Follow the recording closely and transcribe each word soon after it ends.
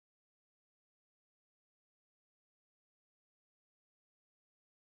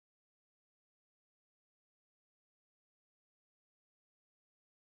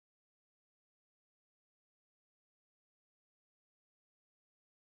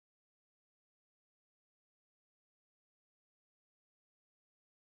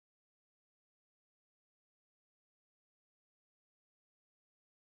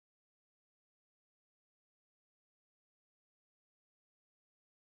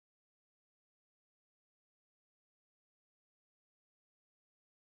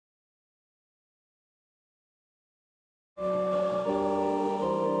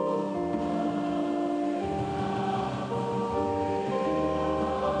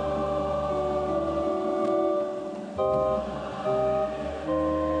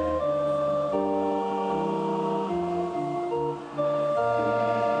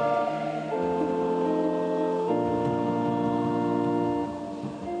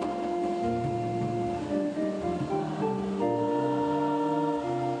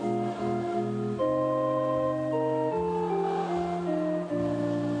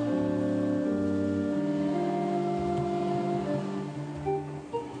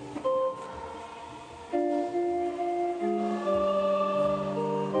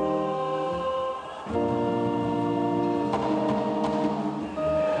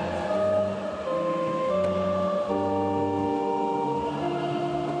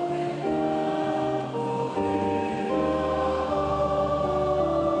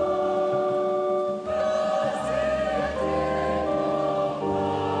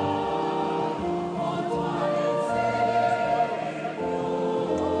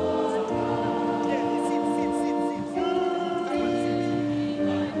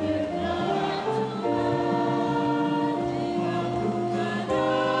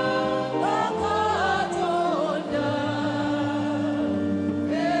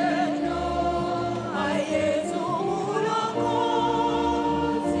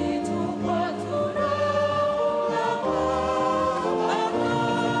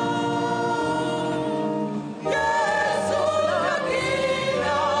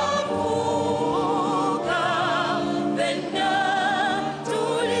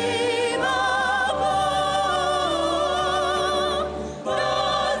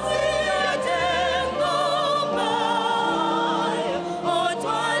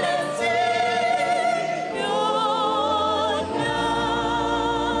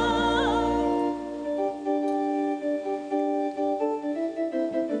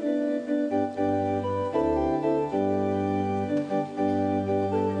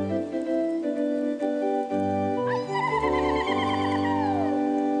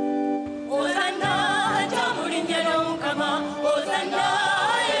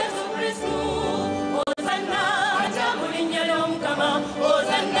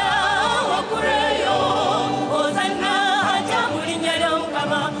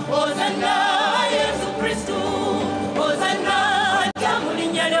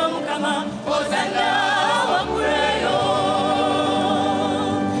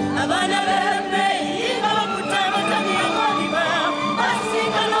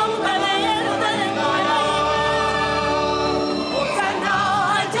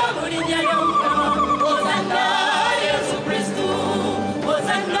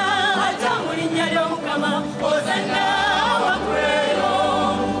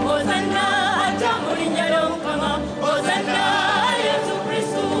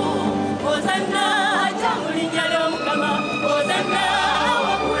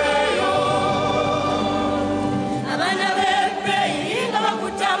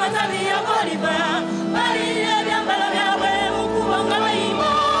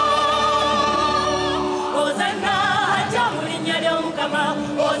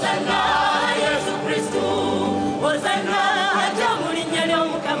Hosanna Yesu Kristo Hosanna ajamuli nyalo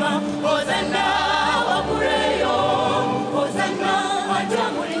mukama Hosanna wakureyo Hosanna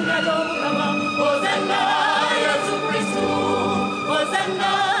ajamuli nyalo mukama Hosanna Yesu Kristo Hosanna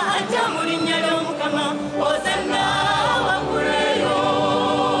ajamuli nyalo mukama Hosanna wakureyo.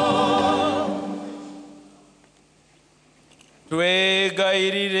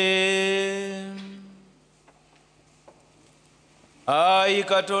 Twegairire. Ayi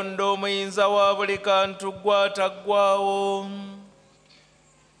Katonda omuyinza wa buli kantu gwataggwawo,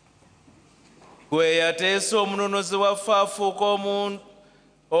 gwe yateesa omununuzi waffe afuuka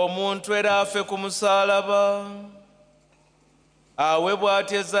omuntu era afe ku musaalaba, awe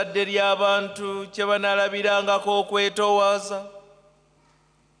bw'atyo ezzadde ly'abantu kye banaalabirangako okwetoowaza.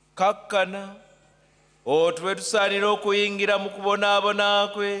 Kakkana otuwe tusaanira okuyingira mu kubonaabona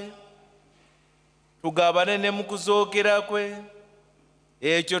kwe, tugabane ne mu kuzookera kwe.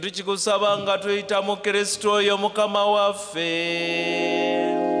 Ekyo tukikusaba nga tuyita mu Kristo oyo Mukama waffe.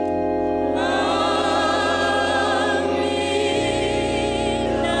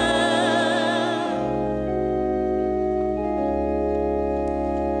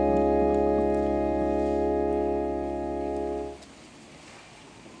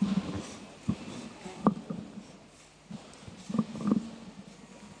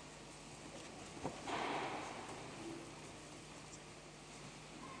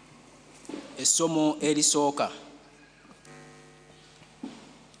 Essomo erisooka.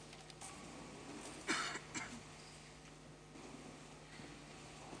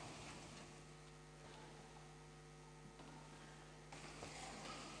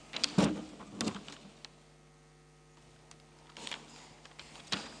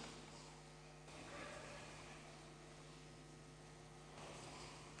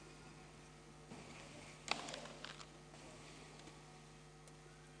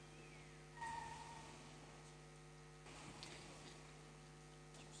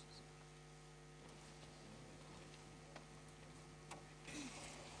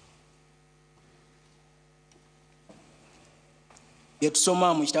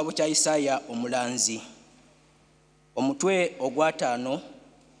 Byetusoma mu kitabo kya Isaaya omulanzi omutwe ogw'ataano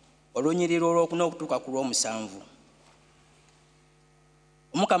olunyiriro olw'okuna okutuuka ku lw'omusanvu.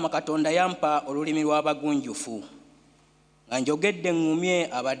 Omukama Katonda yampa olulimi lw'abagunjufu nga njogedde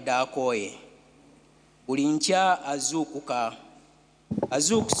ngumye abadde akooye. Buli nkya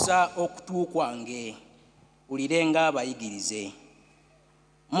azuukusa okutu kwange, bulirenga abayigirize.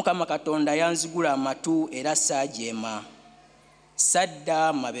 Omukama Katonda yanzigula amatu era saajeema.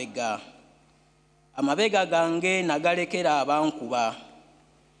 Sadda amabega gange nagalekera abankuba,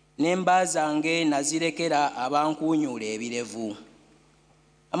 n'emba zange nazirekera abankuunyuula ebirevu.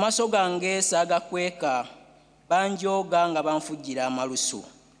 Amaaso gange saagakweka, banjooga nga banfujjira amalusu.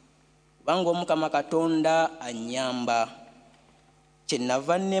 Kubanga Omukama Katonda annyamba,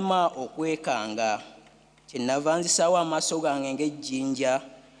 kyenava nnema okwekanga, kyenava nzisawo amaaso gange ng'ejjinja,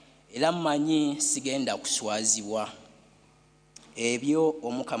 era mmanyi sigenda kuswazibwa. Ebyo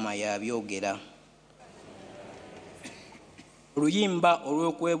Omukama yabyogera. Oluyimba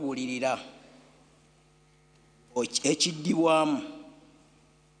olw'okwebuulirira ekiddibwamu.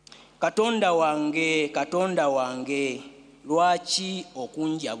 Katonda wange, Katonda wange, lwaki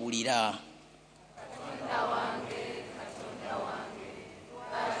okunjabulira? Katonda wange, Katonda wange,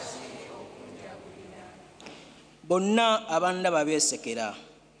 lwaki okunjabulira? Bonna abandaba beesekera,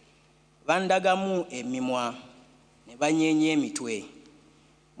 bandagamu emimwa, ne banyeenya emitwe.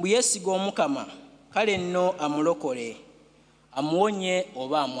 Bwe yeesiga Omukama, kale nno amulokole, amuwonye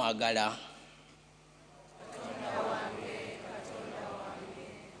oba amwagala.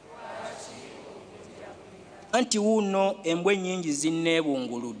 Anti wuuno embwa ennyingi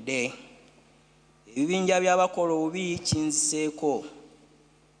zinneebunguludde, ebibinja by'abakola obubi kinziseeko,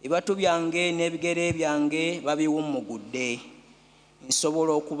 ebibatu byange n'ebigere byange babiwummugudde,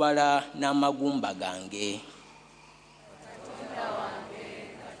 nsobola okubala n'amagumba gange.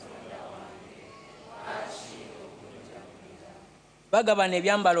 Bagabana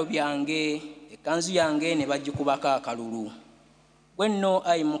ebyambalo byange, ekkanzu yange ne bagikubako akalulu. Bwe nno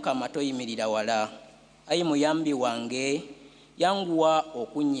Ayi Mukama toyimirira wala, Ayi muyambi wange, yanguwa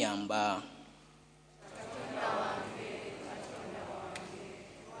okunnyamba.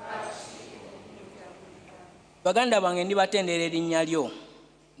 Baganda bange ndibatendera erinnya lyo,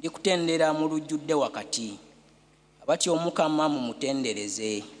 ndikutendera mu lujjudde wakati. Abatya Omukama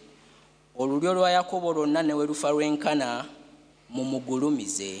mumutendereze. Olulyo lwa Yakobo lwonna ne we lufa lwenkana,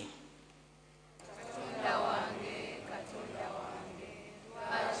 mumugulumize. Katonda wange, Katonda wange,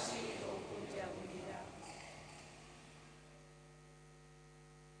 lwaki okunjabulira?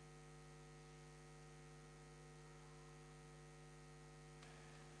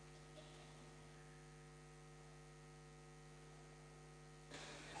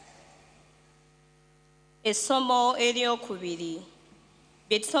 Essomo eryokubiri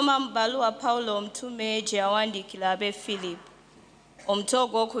bye tusoma mu bbaluwa Pawulo omutume gye yawandiikira ab'e Filipo omutwe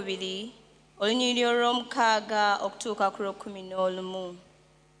ogwokubiri olunyiriri olw'omukaaga okutuuka ku lw'ekumi-n'olumu.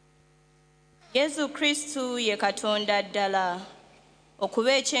 Yesu Kristu ye Katonda ddala.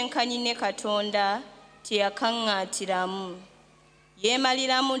 Okuba ekyenkanyi ne Katonda teyakaŋŋaatiramu.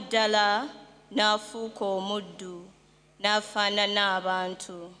 Yeemaliramu ddala n'afuuka omuddu n'afaanana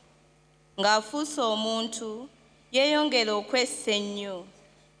abantu. Ng'afuuse omuntu yeeyongera okwessa ennyo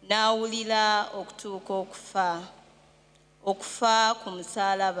n'awulira okutuuka okufa ku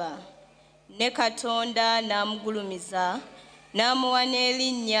musaalaba. Ne Katonda n'amugulumiza n'amuwa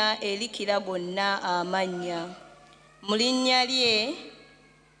n'erinnya erikira gonna amannya. Mu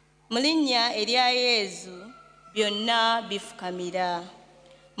linnya erya Yesu byonna bifukamira,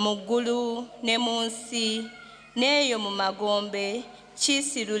 mu ggulu ne mu nsi n'eyo mu magombe,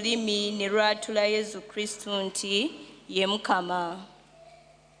 kiisi lulimi ne lwatula Yesu Kristu nti ye Mukama.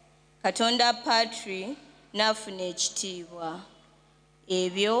 Katonda Patri n'afuna ekitiibwa.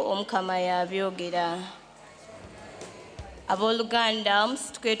 Ebyo Omukama yabyogera. Abooluganda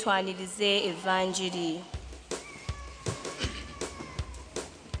musituke twanirize evanjiri.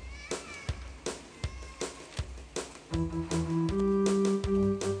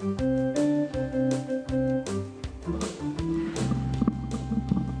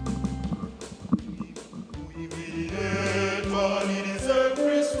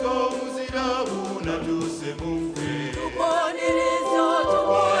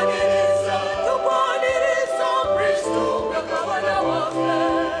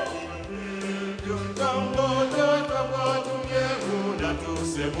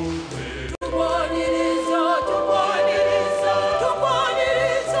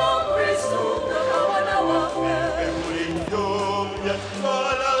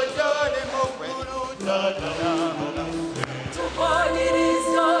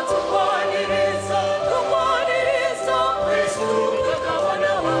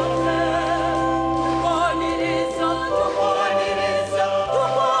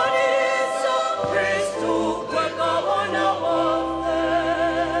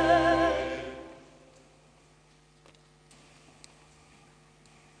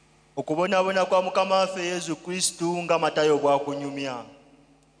 Okubonaabona kwa Mukama waffe Yesu Kristu nga Matayo bw'akunyumya.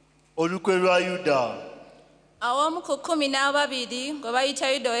 Olukwe lwa Yuda. Awomu ku 12 gwe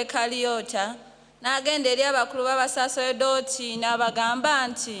bayita Yuda w'e Kaliyota n'agenda eri abakulu b'abasaseredooti n'abagamba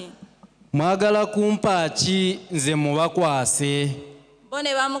nti, mwagala kumpa ki nze mubakwase? Bo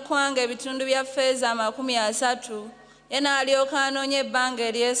ne bamukwanga ebitundu bya ffeeza 30, ye n'alyoka anoonya ebbanga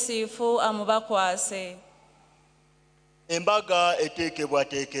eryesiifu amubakwase. Embaga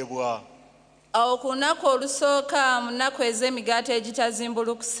eteekebwateekebwa. Awo ku lunaku olusooka mu nnaku ez'emigaati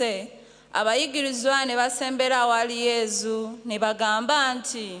egitazimbulukuse, abayigirizwa ne basembera awali Yesu ne bagamba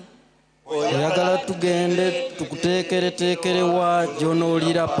nti, oyagala tugende tukuteekereteekere wa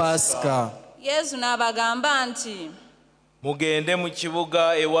gy'onoolira Pasika? Yesu n'abagamba nti, mugende mu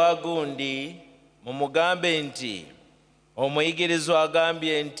kibuga ewa gundi mumugambe nti, omuyigirizwa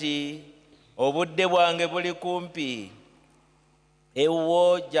agambye nti, obudde bwange buli kumpi,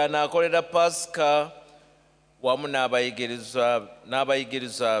 ewuwo gy'anaakolera Pasika wamu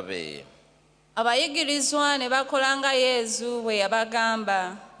n'abayigirizwa be. Abayigirizwa ne bakola nga Yesu bwe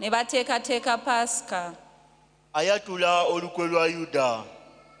yabagamba, ne bateekateeka Pasika. Ayatula olukwe lwa Yuda.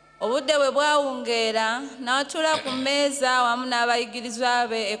 Obudde bwe bwawungeera n'atuula ku mmeeza wamu n'abayigirizwa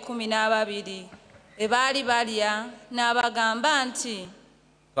be 12 be baali balya, n'abagamba nti,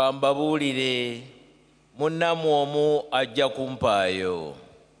 kambabuulire, munnammwe omu ajja kumpaayo.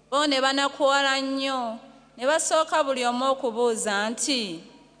 Bo ne banakuwala nnyo, ne basooka buli omu okubuuza nti,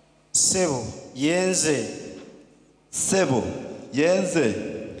 Ssebo, yenze?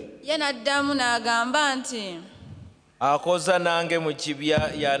 Ye n'addamu n'agamba nti, akoza nange mu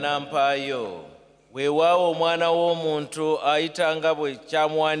kibya y'anampaayo. Weewaawo Omwana w'Omuntu ayita nga bwe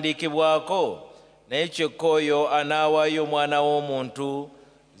kyamuwandiikibwako, naye kyokka oyo anaawaayo Omwana w'Omuntu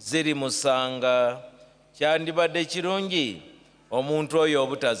zirimusanga. Kyandibadde kirungi omuntu oyo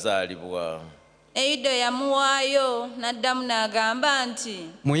obutazaalibwa. Ne Yuda yamuwaayo n'addamu n'agamba nti,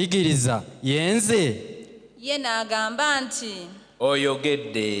 muyigiriza, yenze? Ye n'agamba nti,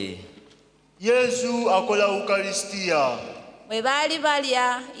 oyogedde. Yesu akola Ukaristiya. bwe baali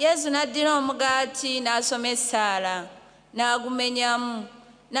balya, Yesu n'addira omugaati n'asoma essaala, n'agumenyamu,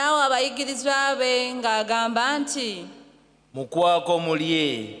 n'awa abayigirizwa be ng'agamba nti, mukwako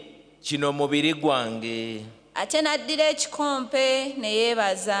mulye, kino mubiri gwange. Ate n'addira ekikompe ne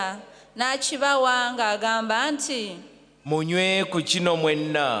yeebaza, n'akibawa ng'agamba nti, munywe ku kino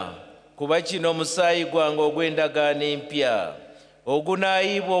mwenna, kuba kino omusaayi gwange ogw'endagaano empya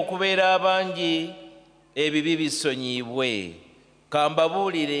ogunaayibwa okubeera abangi ebibi bisonyiibwe.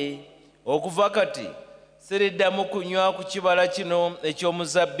 Kambabuulire, okuva kati siriddamu kunywa ku kibala kino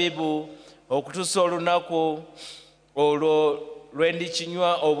eky'omuzabbibu okutuusa olunaku olwo lwe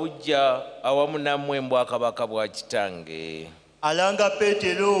ndikinywa obuggya awamu nammwe mu bwakabaka bwa Kitange. Alanga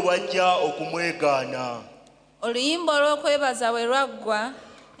Peetero bw'ajja okumwegaana. Oluyimba olw'okwebaza bwe lwaggwa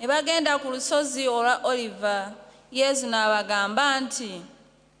ne bagenda ku lusozi olwa Oliva. Yesu n'abagamba nti,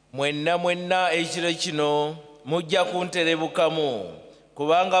 Mwenna ekiro kino mujja kunterebukamu,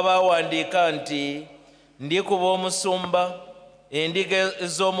 kubanga baawandiika nti ndikuba omusumba endiga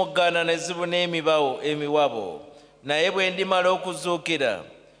ez'omuggana ne zibuna emiwabo, naye bwe ndimala okuzuukira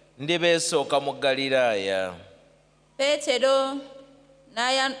ndibeesooka mu Ggaliraaya. Peetero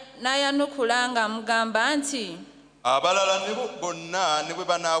n'ayanukula ng'amugamba nti, abalala ne bonna ne bwe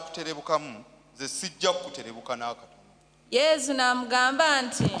banaakuterebukamu nze sijja kukuterebuka n'akatono. Yesu n'amugamba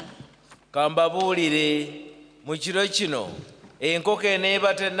nti, Kambabuulire, mu kiro kino enkoko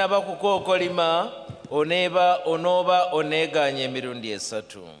eneeba tennaba kukookolima onooba oneeganye emirundi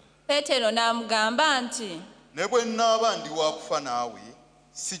 3. Peetero n'amugamba nti, ne bwe nnaaba ndi waakufa naawe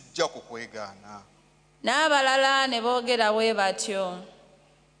sijja kukwegaana. n'abalala ne boogera bwe batyo.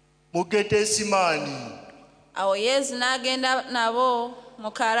 Mu Getesimaani. Awo Yesu n'agenda nabo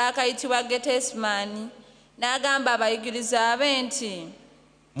mu kaala akayitibwa Getesimaani, n'agamba abayigiriza be nti,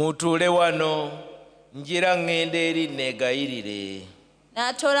 mutuule wano, njira ŋŋenda eri neegayirire.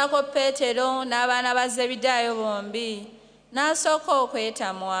 N'atoolako Peetero n'abaana ba Zebedaayo bombi, n'asooka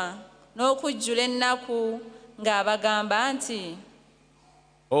okwetamwa n'okujjula ennaku ng'abagamba nti,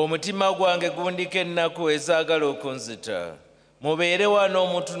 omutima gwange gundika ennaku ezaagala okunzita, mubeere wano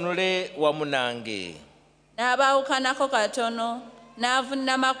mutunule wamu nange. N'abaawukanako katono,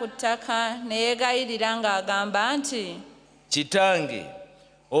 n'avunnama ku ttaka ne yeegayirira ng'agamba nti, Kitange,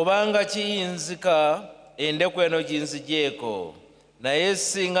 obanga kiyinzika endeku eno ginzigyeko, naye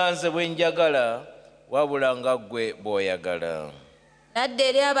singa nze bwe njagala wabula nga ggwe bw'oyagala. N'adda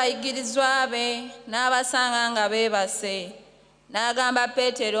eri abayigirizwa be n'abasanga nga beebase, n'agamba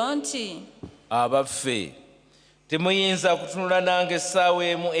Peetero nti, abaffe, temuyinza kutunula nange essaawa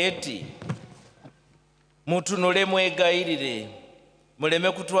emu eti mutunule mwegayirire,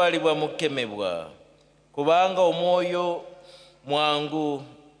 muleme kutwalibwa mu kkemebwa, kubanga omwoyo mwangu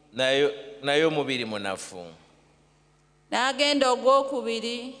naye omubiri munafu. N'agenda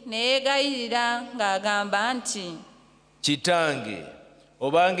ogwokubiri ne yeegayirira ng'agamba nti, Kitange,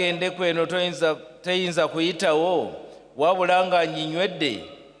 obanga endeku eno teyinza kuyitawo wabula nga nnyinywedde,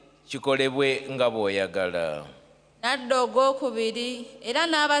 kikolebwe nga bw'oyagala. N'adda ogwokubiri era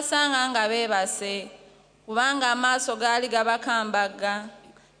n'abasanga nga beebase, kubanga amaaso gaali gabakambaga.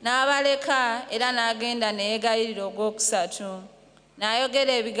 N'abaleka era n'agenda ne yeegayirira ogwokusatu,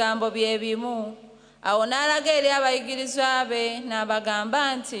 n'ayogera ebigambo bye bimu. Awo n'alaga eri abayigirizwa be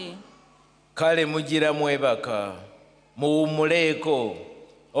n'abagamba nti, kale mugira mwebaka, muwummuleeko,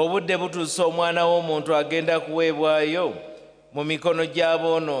 obudde butuuse omwana w'omuntu agenda kuweebwayo mu mikono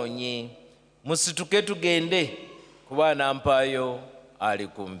gy'aboonoonyi. Musituke tugende, kuba anampaayo ali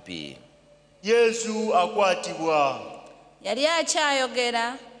kumpi. Yesu akwatibwa. Yali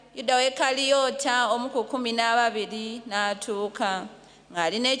akyayogera, Yuda w'e Kaliyoota omu ku 12 n'atuuka,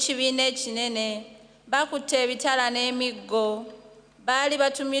 ng'alina ekibiina ekinene, bakutte ebitala n'emiggo. Baali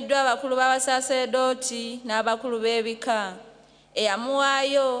batumiddwa abakulu b'abasaaseredooti n'abakulu b'ebika.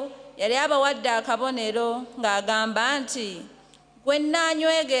 Eyamuwaayo yali abawadde akabonero ng'agamba nti, gwe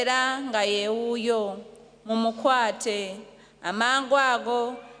nnaanywegera nga yeewuuyo, mumukwate. Amangu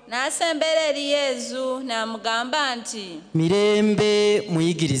ago n'asembera eri Yesu n'amugamba nti, mirembe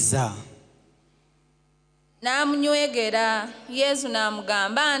muyigiriza. n'amunywegera. Yesu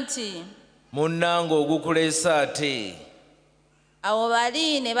n'amugamba nti, munnange ogukuleese ate. Awo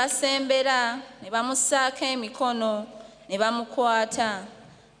bali ne basembera ne bamussaako emikono ne bamukwata.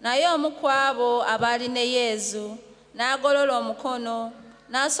 Naye omu ku abo abaali ne Yesu n'agolola omukono,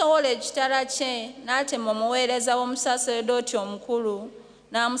 n'asowola ekitala kye, n'atema omuweereza w'omusaaseredooti omukulu,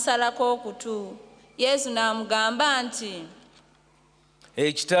 n'amusalako okutu. Yesu n'amugamba nti,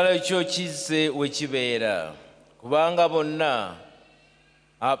 ekitala kyo kizze we kibeera, kubanga bonna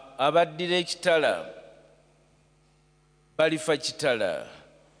abaddira ekitala balifa kitala.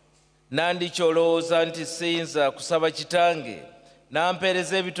 Nandikyolowooza nti siyinza kusaba Kitange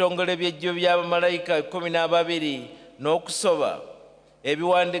n'ampeereza ebitongole by'ejjo by'abamalayika 12 n'okusoba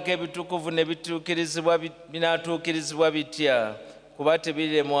ebiwandiiko ebitukuvu ne binaatuukirizibwa bitya, kuba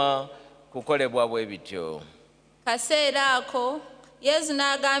tebiremwa kukolebwa bwe bityo. kaseera ako Yesu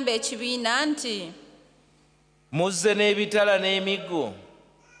n'agamba ekibiina nti, muzze n'ebitala n'emiggo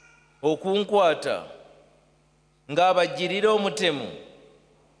okunkwata ng'abajjirira omutemu.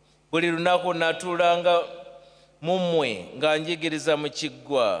 Buli lunaku natuulanga mu mmwe nga njigiriza mu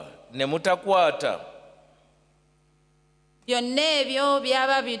kiggwa ne mutakwata. byonna ebyo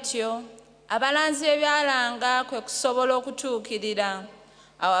byaba bityo abalanzi bye byalanga kwe kusobola okutuukirira.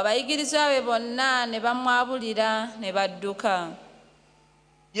 Awo abayigirizwa be bonna ne bamwabulira ne badduka.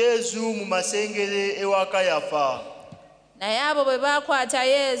 Yesu mu masengere ewa Kayafa. Naye abo bwe baakwata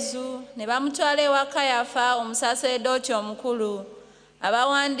Yesu ne bamutwala ewa Kayafa omusaseredooti omukulu,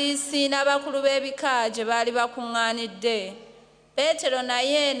 abawandiisi n'abakulu b'ebika gye baali bakuŋŋaanidde. Peetero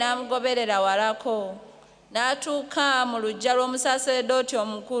naye n'amugoberera walako, n'atuuka mu luggya lw'omusaseredooti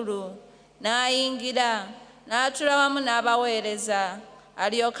omukulu, n'ayingira, n'atuula wamu n'abaweereza,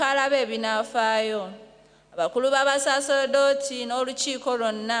 alyoke alabe ebinaafaayo. Abakulu b'abasaseredooti n'olukiiko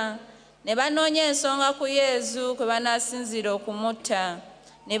lwonna ne banoonya ensonga ku Yesu kwe banaasinziira okumutta,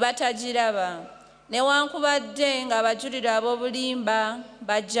 ne batagiraba, newankubadde ng'abajulirwa ab'obulimba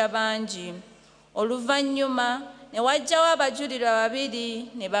bajja bangi. Oluvannyuma ne wajjawo abajulirwa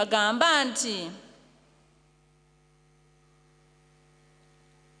babiri ne bagamba nti,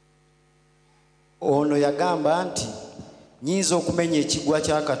 ono yagamba nti nnyinza okumenya ekiggwa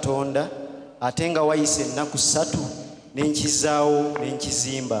kya Katonda ate nga wayise ennaku 3 ne nkizaawo ne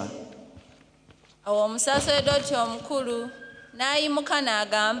nkizimba. Awo omusaseredooti omukulu n'ayimuka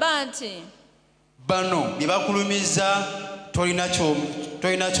n'agamba nti, bano bye bakulumiza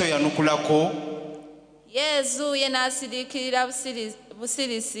tolina kyoyanukulako? Yesu ye n'asiriikirira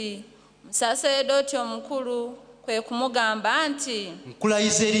busirisi. Omusaseredooti omukulu kwe kumugamba nti,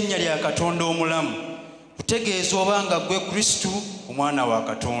 nkulayiza erinnya lya Katonda omulamu, kutegeeza obanga gwe Kristo omwana wa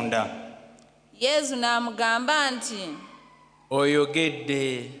Katonda. Yesu n'amugamba nti,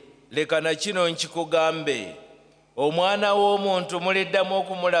 oyogedde, leka na kino nkikugambe, omwana w'omuntu muliddamu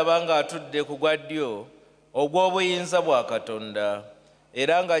okumulaba ng'atudde ku gwa ddyo ogw'obuyinza bwa Katonda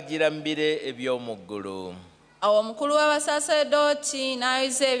era ng'ajjirambire eby'omu ggulu. Awo omukulu w'abasaseredooti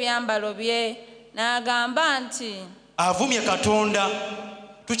n'ayuza ebyambalo bye n'agamba nti, avumye Katonda,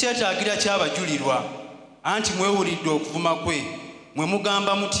 tukyetaagira ky'abajulirwa, anti mwewulidde okuvuma kwe, mwe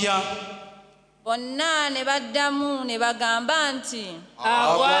mugamba mutya? Bonna ne baddamu ne bagamba nti,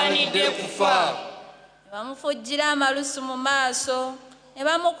 agwanidde kufa. Ne bamufujjira amalusu mu maaso ne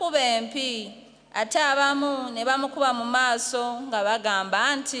bamukuba empi, ate abamu ne bamukuba mu maaso nga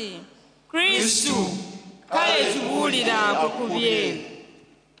bagamba nti, Kristo, kale tubuulira akukubye.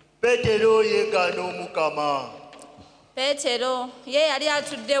 Peetero yeegaana Omukama. Peetero ye yali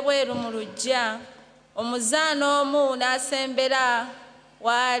atudde bweru mu luggya, omuzaana omu n'asembera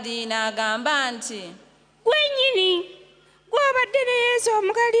waali n'agamba nti, gwennyini gw'obadde ne Yesu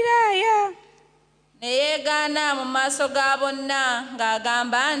Omugaliraaya. Ne yeegaana mu maaso ga bonna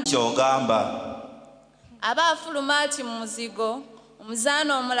ng'agamba nti, kyogamba. aba afuluma ati mu muzigo.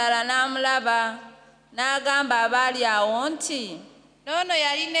 Omuzaana omulala n'amulaba n'agamba abaali awo nti, n'ono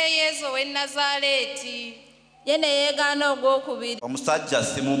yali ne Yesu ow'e Nazaaleeti. Ye ne yeegaana ogwokubiri. Omusajja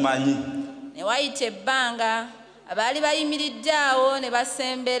simumanyi. Ne wayita ebbanga, abaali bayimiridde awo ne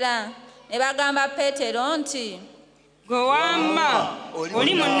basembera ne bagamba Peetero nti, Gwe wamma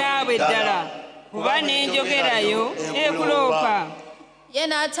oli munnaabwe ddala, kuba n'enjogerayo ekuloopa. Ye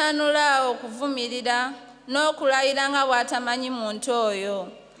n'atanula okuvumirira n'okulayira nga bw'atamanyi muntu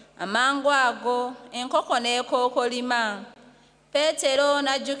oyo. Amangu ago enkoko n'ekookolima. Peetero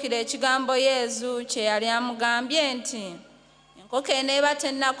n'ajjukira ekigambo Yesu kye yali amugambye nti, enkoko eneeba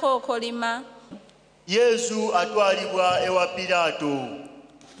tennakookolima. Yesu atwalibwa ewa Piraato.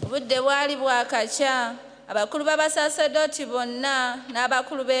 Obudde bwali bwakakya, abakulu b'abasaseredooti bonna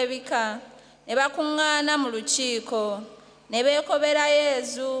n'abakulu b'ebika ne bakuŋŋaana mu lukiiko, ne beekobera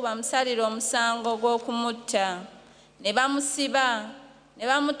Yesu bamusalire omusango gw'okumutta. Ne bamusiba, ne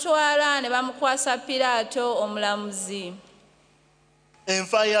bamutwala ne bamukwasa Piraato omulamuzi.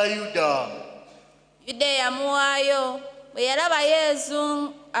 Enfa ya Yuda. Yuda yamuwaayo. Bwe yalaba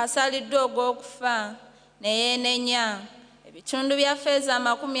Yesu asaliddwa ogw'okufa, ne yeenenya. Ebitundu bya ffeeza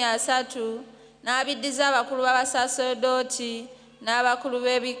 30 n'abiddiza abakulu b'abasaseredooti n'abakulu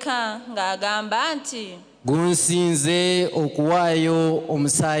b'ebika ng'agamba nti, gunsinze okuwaayo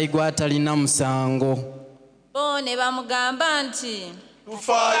omusaayi gw'atalina musango. Bo ne bamugamba nti,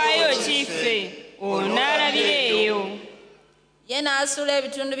 Tufaayo kiffe, onaalabira eyo. Ye n'asula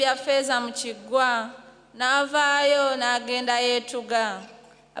ebitundu bya ffeeza mu kiggwa, n'avaayo n'agenda yeetuga.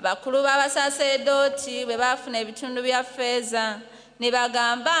 Abakulu b'abasaseredooti bwe baafuna ebitundu bya ffeeza ne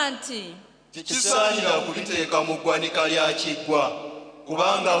bagamba nti, Tekisaanira kubiteeka mu ggwanika lya kiggwa.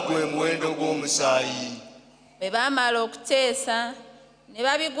 kubanga gwe muwendo gw'omusaayi. Bwe baamala okuteesa ne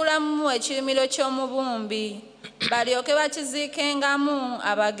babigulamu ekirimiro ky'omubumbi balyoke bakiziikengamu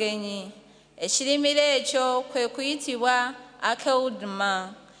abagenyi. Ekirimiro ekyo kwe kuyitibwa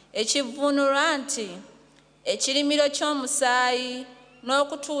Akeuduma, ekivvuunulwa nti ekirimiro ky'omusaayi.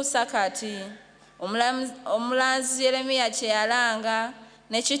 N'okutuusa kati omulanzi Yeremiya kye yalanga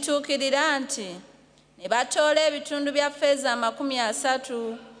ne kituukirira nti ne batoola ebitundu bya ffeeza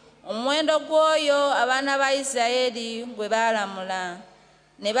 30 omuwendo gw'oyo abaana ba Isirayiri gwe baalamula,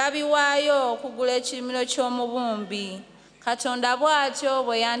 ne babiwaayo okugula ekirimiro ky'omubumbi. Katonda bw'atyo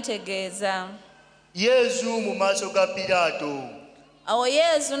bwe yantegeeza. Yesu mu maaso ga Piraato. Awo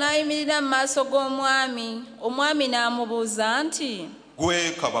Yesu n'ayimirira mu maaso g'omwami, omwami n'amubuuza nti,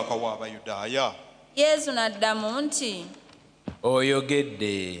 gwe kabaka w'Abayudaaya? Yesu n'addamu nti,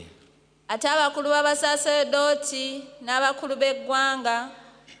 oyogedde. Ate abakulu b'abasaaseredooti n'abakulu b'eggwanga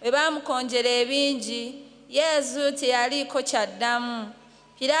bwe baamukonjera ebingi, Yesu teyaliiko kyaddamu.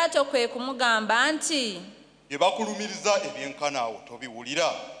 Piraato kwe kumugamba nti, bye bakulumiriza ebyenkana awo tobiwulira?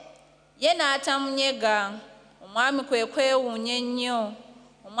 Ye n'atamunyega. Omwami kwe kwewuunya ennyo.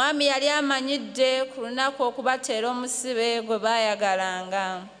 Omwami yali amanyidde ku lunaku okubateera omusibe gwe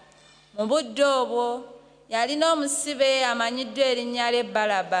baayagalanga. Mu budde obwo yalina omusibe amanyiddwa erinnya lye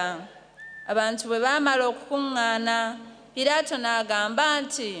Balaba. Abantu bwe baamala okukuŋŋaana, Piraato n'agamba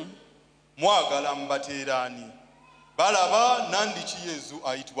nti, mwagala mbateera ani, Balaba nandiki Yesu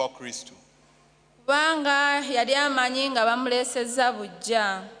ayitibwa Kristo? Kubanga yali amanyi nga bamuleesezza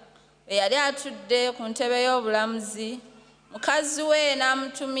buggya. Bwe yali atudde ku ntebe y'obulamuzi, mukazi we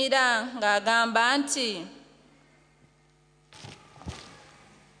n'amutumira ng'agamba nti,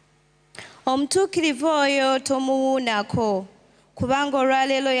 omutuukirivu oyo tomuwuunako, kubanga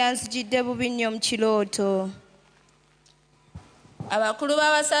olwaleero yanzijidde bubi nnyo mu kirooto. Abakulu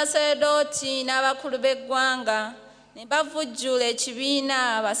b'abasaaseredooti n'abakulu b'eggwanga ne bavujjula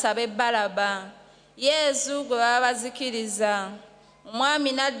ekibiina basabe Balaba, Yesu gwe baba bazikiriza.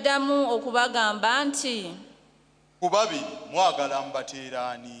 Omwami n'addamu okubagamba nti, ku babiri mwagala mbateera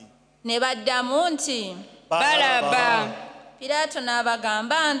ani? Ne baddamu nti, Balaba. Piraato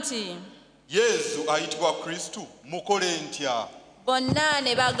n'abagamba nti, Yesu ayitibwa Kristo mukole ntya? Bonna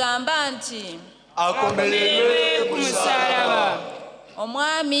ne bagamba nti, akomererwe ku musaalaba.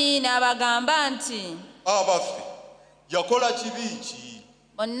 Omwami n'abagamba nti, abaffe yakola kibi ki?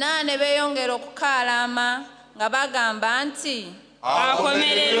 Bonna ne beeyongera okukaalama nga bagamba nti,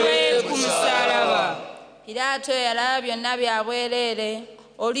 akomererwe ku musaalaba. Piraato yalaba byonna bya bwereere,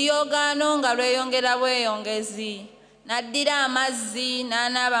 oluyoogaano nga lweyongera bweyongezi. N'addira amazzi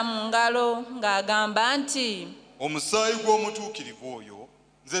n'anaaba mu ngalo ng'agamba nti, omusaayi gw'omutuukirivu oyo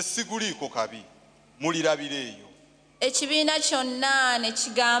nze siguliiko kabi, mulirabira eyo. Ekibiina kyonna ne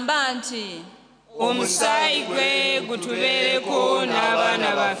kigamba nti, Omusaayi gwe gutubeereko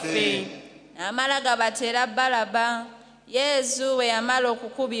n'abaana baffe. n'amala gabateera Balaba. Yesu bwe yamala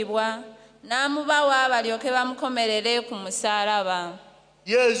okukubibwa n'amubawa balyoke bamukomerere ku musaalaba.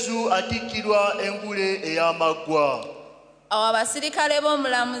 Yesu atikkirwa engule ey'amaggwa. Awo abasirikale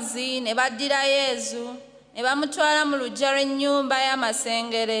b'omulamuzi ne baddira Yesu ne bamutwala mu luggya lw'ennyumba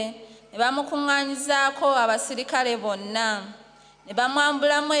y'amasengere, ne bamukuŋŋaanyizaako abasirikale bonna, ne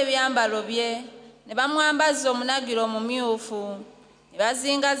bamwambulamu ebyambalo bye, ne bamwambaza omunagiro omumyufu, ne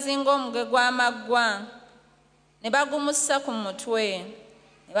bazingazinga omuge gw'amaggwa, ne bagumussa ku mutwe,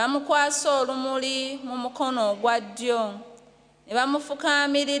 ne bamukwasa olumuli mu mukono ogwa ddyo, ne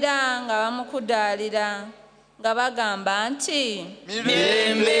bamufukaamirira nga bamukudaalira nga bagamba nti,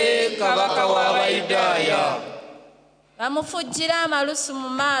 Mirembe kabaka w'Abayudaaya. Bamufujjira amalusu mu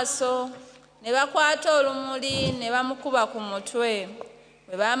maaso, ne bakwata olumuli ne bamukuba ku mutwe.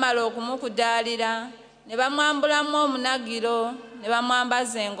 Bwe baamala okumukudaalira ne bamwambulamu omunagiro ne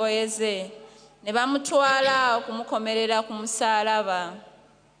bamwambaza engoye ze, ne bamutwala okumukomerera ku musaalaba.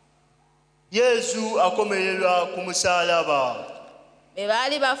 Yesu akomererwa ku musaalaba. Be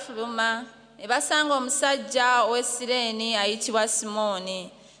baali bafuluma ne basanga omusajja ow'e Sireeni ayitibwa Simooni,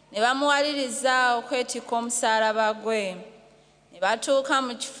 ne bamuwaliriza okwetikka omusaalaba gwe. Ne batuuka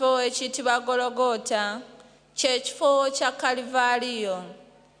mu kifo ekiyitibwa Gologota, kye kifo kya Kalivaaliyo.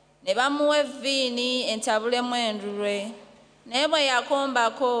 Ne bamuwa evviini entabulemu endulwe, naye bwe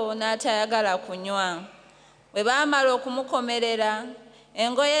yakombako n'atayagala kunywa. Bwe baamala okumukomerera,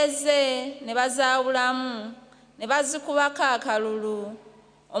 engoye ze ne bazaawulamu, ne bazikubako akalulu.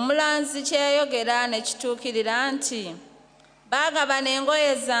 Omulanzi kye yayogera ne kituukirira nti, baagabana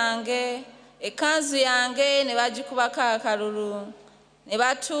engoye zange, ekkanzu yange ne bagikubako akalulu. Ne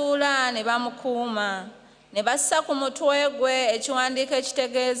batuula ne bamukuuma. ne bassa ku mutwe gwe ekiwandiiko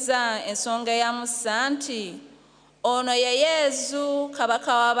ekitegeeza ensonga ya Musa nti ono ye Yesu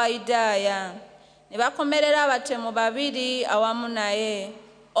kabaka w'Abayudaaya. Ne bakomerera abatemu babiri awamu naye,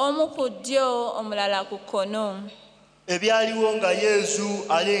 omu ku ddyo omulala ku kkono. Ebyaliwo nga Yesu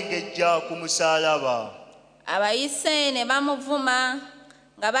alengejja ku musaalaba. Abayise ne bamuvuma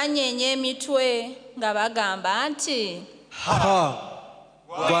nga banyeenya emitwe nga bagamba nti,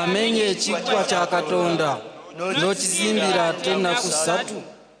 gwamenye ekiggwa kya Katonda n'okizimbira ate ennaku 3,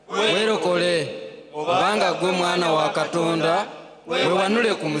 weerokole, obanga gwe mwana wa Katonda,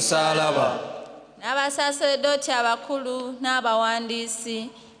 weewanule ku musaalaba. N'abasaaseredooti abakulu n'abawandiisi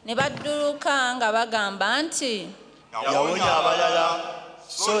ne badduluka nga bagamba nti, yawonya abalala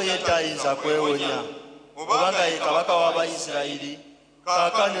so ye tayinza kwewonya, obanga ye kabaka w'Abayisirayiri,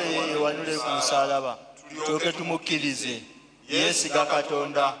 kaakano ye yeewanule ku musaalaba tulyoke tumukkirize. Yeesiga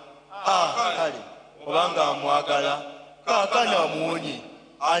Katonda, kale obanga amwagala, kaakano amuwonye,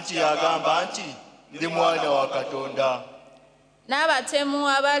 anti yagamba nti ndi mwana wa Katonda. N'abatemu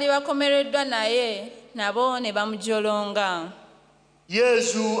abaali bakomereddwa naye nabo ne bamujolonga.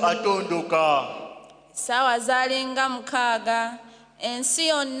 Yesu atondoka. Essaawa zaalinga 6, ensi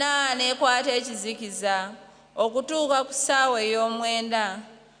yonna n'ekwata ekizikiza okutuuka ku ssaawa ey'omwenda.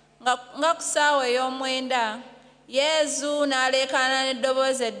 Nga ku ssaawa ey'omwenda Yesu n'aleekaana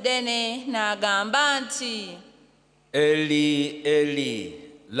n'eddoboozi eddene n'agamba nti, Eli, Eli,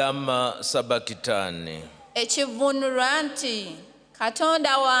 lama sabakitani. Ekivvuunulwa nti,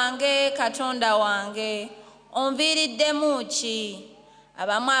 Katonda wange, Katonda wange, onviiriddemu ki?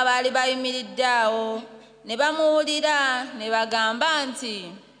 Abamu abaali bayimiridde awo ne bamuwulira ne bagamba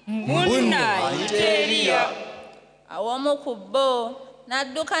nti, Munna ayita Eriya. Awo omu ku bo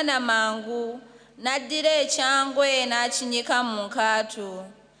n'adduka na mangu, n'addira ekyangwe n'akinyika mu nkaatu,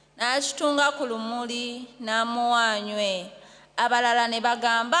 n'akitunga ku lumuli n'amuwa anywe. Abalala ne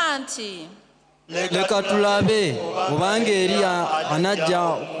bagamba nti, Leka tulabe obanga Eriya anajja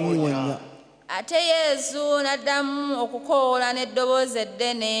okumuwonya. Ate Yesu n'addamu okukoowoola n'eddoboozi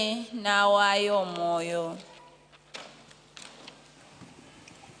eddene n'awaayo omwoyo.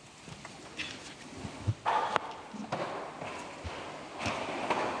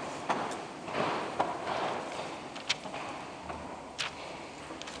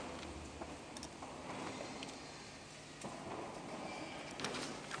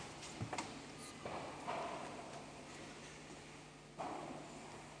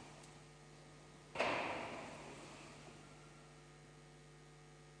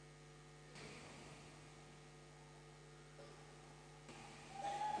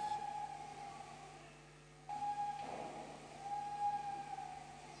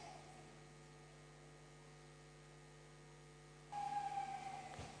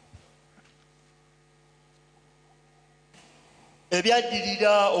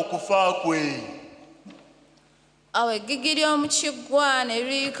 Ebyaddirira okufa kwe. Awo eggigi ly'omu kiggwa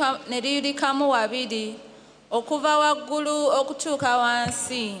ne liyulikamu wabiri, okuva waggulu okutuuka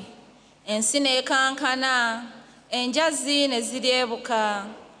wansi. Ensi n'ekankana, enjazi ne ziryebuka,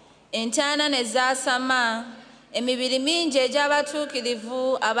 entaana ne zaasama, emibiri mingi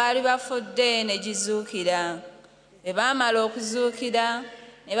egy'abatuukirivu abaali bafudde ne gizuukira. Bwe baamala okuzuukira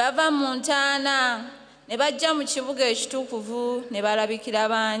ne bava mu ntaana ne bajja mu kibuga ekitukuvu ne balabikira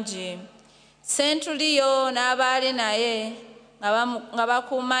bangi. Sentuliyo n'abaali naye nga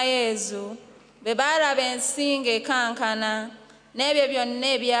bakuuma Yesu bwe baalaba ensi ng'ekankana n'ebyo byonna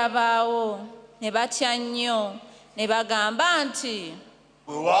ebyabaawo ne batya nnyo ne bagamba nti,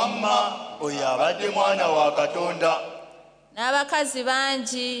 Bwe wamma oyo abadde mwana wa Katonda. N'abakazi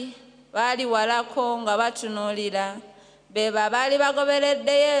bangi baali walako nga batunuulira, beba baali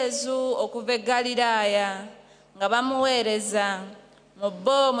bagoberedde Yesu okuva e Ggaliraaya nga bamuweereza. Mu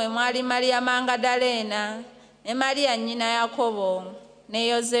bo mwe mwali Mariya Magdaleena ne Mariya nnyina Yakobo ne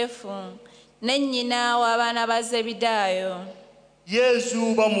Yozefu ne nnyina w'abaana ba Zebedaayo.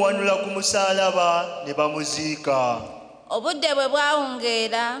 Yesu bamuwanula ku musaalaba ne bamuziika. Obudde bwe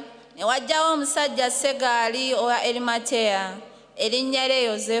bwawungeera ne wajjawo omusajja Segaali owa Erimateya erinnya lye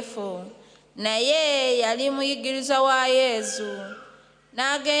Yozefu, naye yali muyigiriza wa Yesu.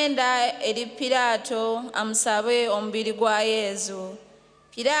 N'agenda eri Piraato amusabe omubiri gwa Yesu.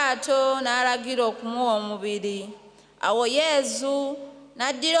 Piraato n'alagira okumuwa omubiri. Awo Yozefu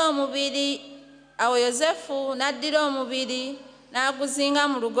n'addira omubiri n'aguzinga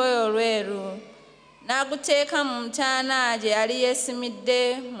mu lugoye olweru, n'aguteeka mu ntaana gye yali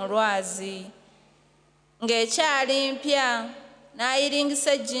yeesimidde mu lwazi. Ng'ekyali mpya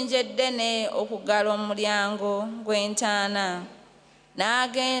n'ayiringisa ejjinja eddene okuggala omulyango gw'entaana.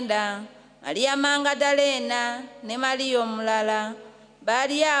 N'agenda Mariya Mangadalena ne Mariya omulala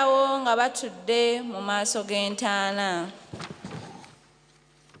baali awo nga batudde mu maaso g'entaana.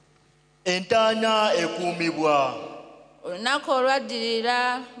 Entaana ekuumibwa. Olunaku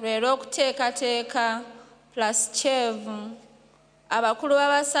olwaddirira lwe lw'okuteekateeka Plascev, abakulu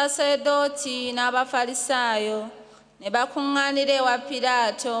b'abasasedooti n'abafalisaayo ne bakuŋŋaanira ewa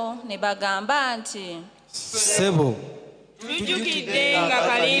Piraato ne bagamba nti, Ssebo, tujjukidde nga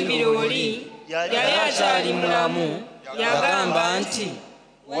Kalimbiro oli yali akyali mulamu yagamba nti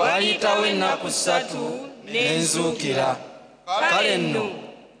waliitawo ennaku 3 ne nzuukira. Kale nno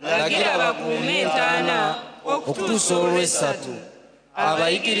lagira bakuume entaana okutuusa olw'essatu,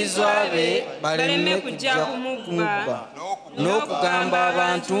 abayigirizwa be baleme kujja kumubba n'okugamba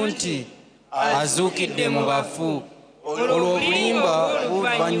abantu nti azuukidde mu bafu. Olwo obulimba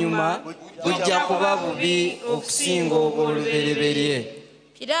oluvannyuma bujja kuba bubi okusinga obw'olubereberye.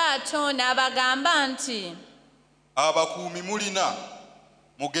 Piraato n'abagamba nti, abakuumi mulina,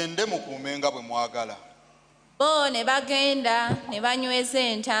 mugende mukuume nga bwe mwagala. Bo ne bagenda ne banyweza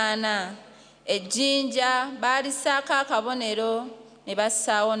entaana. Ejjinja baalisaako akabonero ne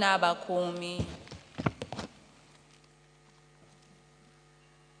bassaawo n'abakuumi.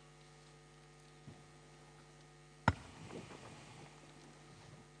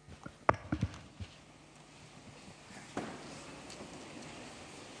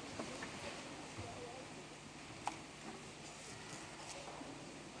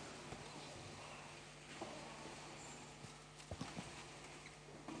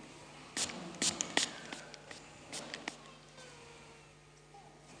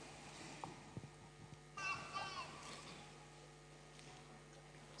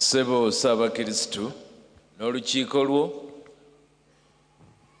 Ssebo Ssaabakristu n'olukiiko lwo,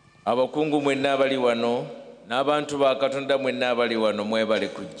 abakungu mwenna abali wano n'abantu ba Katonda mwenna abali wano, mwebale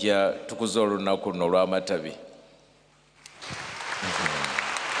kujja tukuza olunaku luno olw'amatabi.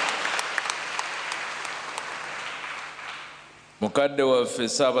 Mukadde waffe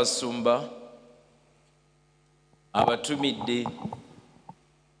Ssaabasumba abatumidde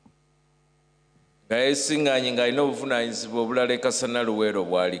nga yeesiŋŋaanye ng'alina obuvunaanyizibwa obulala ekasana luweero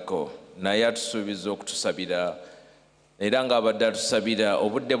bwaliko, naye atusuubiza okutusabira era ng'abadde atusabira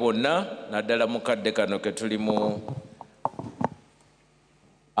obudde bwonna, naddala mukadde kano ke tulimu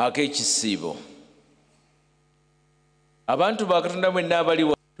ak'ekisiibo. Abantu ba Katonda mwenna abali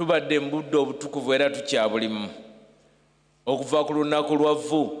wa tubadde mu budde obutukuvu era tukyabulimu okuva ku lunaku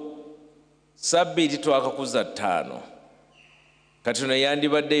lwavvu Ssabbiiti twakakuza 5, kati no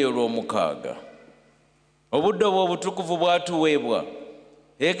yandibaddeyo olw'omukaaga. Obudde obwo obutukuvu bwatuweebwa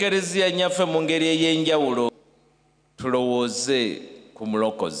Ekereziya nnyaffe mu ngeri ey'enjawulo tulowooze ku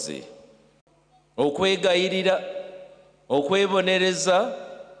mulokozi, okwegayirira, okwebonereza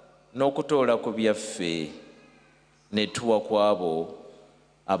n'okutoola ku byaffe ne tuwa ku abo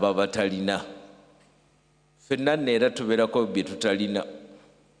aba batalina. Ffenna nno era tubeerako bye tutalina.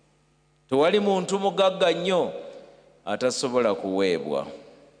 Tewali muntu mugagga nnyo atasobola kuweebwa,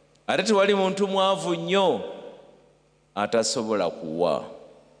 ate tewali muntu mwavu nnyo atasobola kuwa.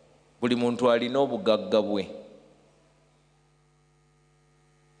 Buli muntu alina obugagga bwe,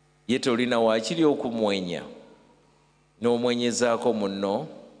 ye tolina waakiri okumwenya n'omwenyezaako munno,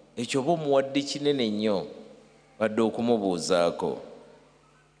 ekyo oba omuwadde kinene nnyo badde okumubuuzaako.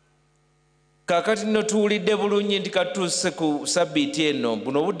 Kaakati nno tuwulidde bulungi nti katuuse ku Ssabbiiti eno,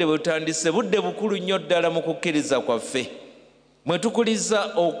 buno budde bwe tutandise budde bukulu nnyo ddala mu kukkiriza kwaffe, mwe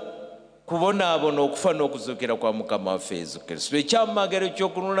tukuliza kubonaabona okufa n'okuzuukira kwa Mukama waffe Yesu Kristo, ekyamagero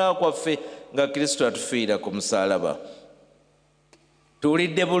ky'okununula kwaffe nga Kristo atufiira ku musaalaba.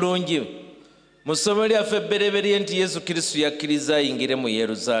 Tuwulidde bulungi mu ssomo lyaffe ebbereberye nti Yesu Kristo yakkiriza ayingire mu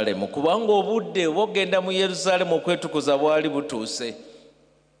Yerusaalemu, kubanga obudde obw'okugenda mu Yerusaalemu okwetukuza bwali butuuse.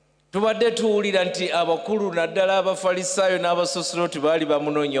 Tubadde tuwulira nti abakulu naddala Abafalisaayo n'Abasosolooti baali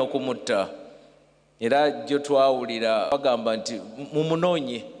bamunoonya okumutta, era jjo twawulira bagamba nti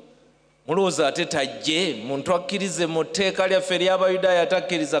mumunoonye, mulowooza ate tajje, muntu akkirize mu tteeka lyaffe ery'Abayudaaya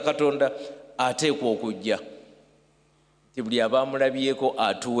atakkiriza Katonda ateekwa okujja, nti buli abaamulabyeko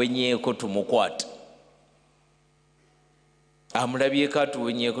atuwenyeeko tumukwate. Amulabyeko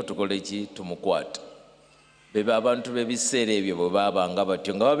atuwenyeeko tukole ki? Tumukwate. Beba abantu b'ebiseera ebyo bwe baabanga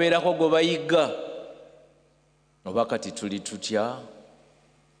batyo nga babeerako gwe bayigga. Oba kati tuli tutya?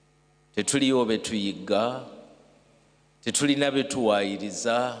 Tetuliwo be tuyigga, tetulina be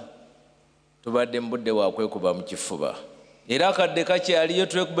tuwaayiriza, tubadde mu budde bwa kwekuba mu kifuba. Era akadde kakyaliyo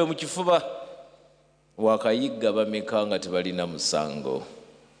twekube mu kifuba. Wakayigga bameka nga tebalina musango?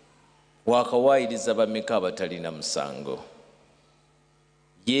 Wakawaayiriza bameka abatalina musango?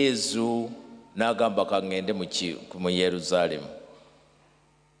 Yesu n'agamba kangende mu Yerusaalemu.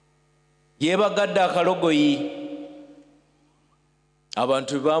 Yebagadde akalogoyi.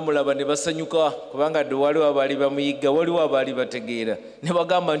 Abantu bamulaba ne basanyuka kubanga waliwo abaali bamuyigga, waliwo abaali bategeera, ne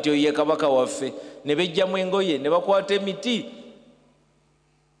bagamba nti oyo ye kabaka waffe, ne bejjamu engoye ne bakwata emiti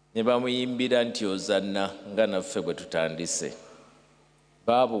ne bamuyimbira nti ozanna nga naffe bwe tutandise.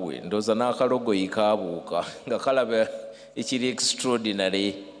 Baabuwe ndooza n'akalogoyi kaabuuka nga kalaba ekiri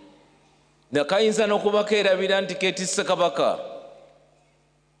extraordinary, nga kayinza n'okuba keerabira nti keetisse kabaka.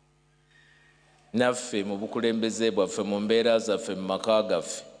 Naffe mu bukulembeze bwaffe, mu mbeera zaffe, mu maka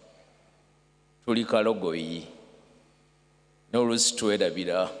gaffe tuli kalogoyi, n'oluusi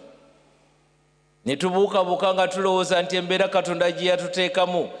twerabira ne tubuukabuuka nga tulowooza nti embeera Katonda gye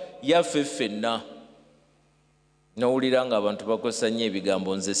yatuteekamu yaffe ffenna. N'owulira nga abantu bakozesa nnyo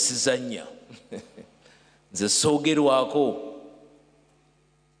ebigambo nze sizannya nze soogerwako.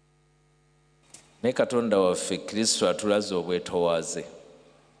 Naye Katonda waffe Kristo atulaze obwetoowaze.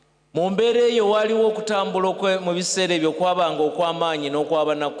 Mu mbeera eyo waaliwo okutambula mu biseera ebyo kwabanga okw'amaanyi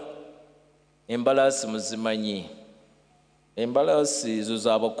n'okw'abanaku. Embalaasi muzimanyi, embalaasi ezo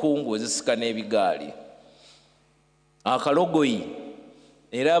z'abakungu ezisika n'ebigaali. Akalogoyi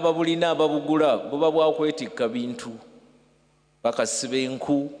era ababulina ababugula buba bwakwetikka bintu, bakasiba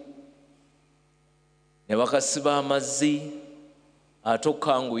enku ne bakasiba amazzi, ate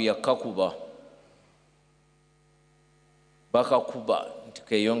okkanguya kakuba, bakakuba nti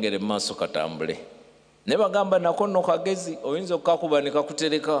keeyongere mu maaso katambule. Ne bagamba nako nno kagezi, oyinza okukakuba ne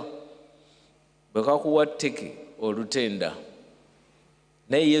kakutereka, bwe kakuwa tteke olutenda.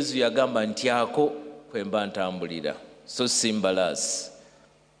 Naye Yesu yagamba nti ako kwe mba ntambulira, so si mbalaasi.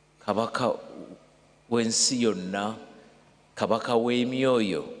 Kabaka w'ensi yonna, kabaka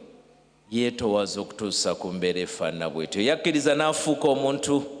w'emyoyo, yeetoowaza okutuusa ku mbeera efaanana bw'etyo. Yakkiriza n'afuuka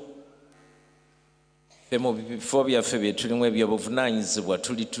omuntu. Ffe mu bifo byaffe bye tulimu ebyobuvunaanyizibwa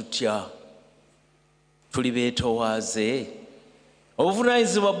tuli tutya, tuli beetoowaze.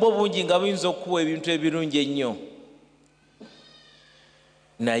 Obuvunaanyizibwa bwo bungi nga buyinza okukuwa ebintu ebirungi ennyo,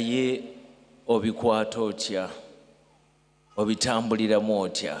 naye obikwata otya? Obitambuliramu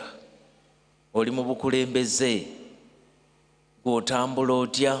otya? Oli mu bukulembeze gw'otambula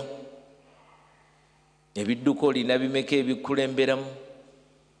otya? Ebidduka olina bimeka ebikulemberamu?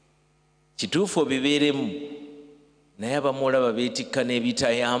 Kituufu obibeeremu, naye abamu olaba beetikka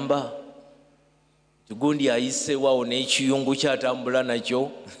n'ebitayamba. Gundi ayiseewo n'ekiyungu kyatambula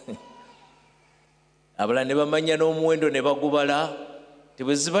nakyo. Abalala ne bamanya n'omuwendo ne bagubala.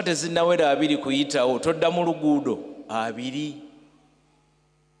 Tebwe ziba tezinnawera 2 kuyitawo, todda mu luguudo 2.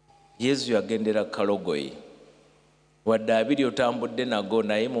 Yesu yagendera kalogoyi. Wadde 2 otambudde nago,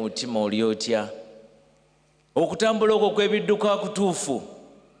 naye mu mutima oli otya? Okutambula okwo kw'ebidduka kutuufu,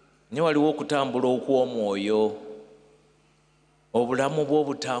 naye waliwo okutambula okw'omwoyo. Obulamu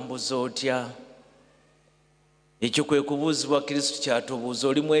bw'obutambuza otya? Ekyo kwe kubuuzibwa Kristo kyatubuuza.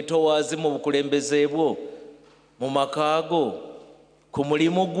 Oli mwetoowaze mu bukulembeze bwo, mu maka go, ku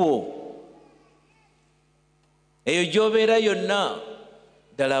mulimu gwo, eyo gy'obeera yonna.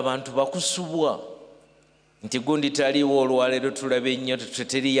 Ddala abantu bakusubwa nti gundi taliiwo, olwaleero tulabe nnyo,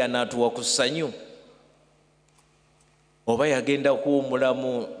 teteri yanaatuwa ku ssanyu. Oba yagenda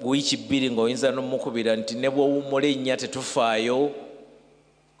kuwummulamu wiiki 2 ng'oyinza n'omukubira nti ne bw'owummula ennya tetufaayo.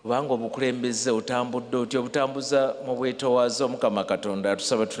 Kubanga obukulembeze otambudde otyo, obutambuza mu bwetoowaze. Omukama Katonda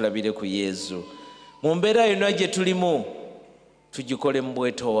atusaba tulabire ku Yesu. Mu mbeera yonna gye tulimu tugikole mu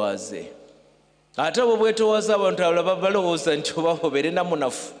bwetoowaze. Ate obwo bwetoowaze abantu abalala balowooza nti oba obeere na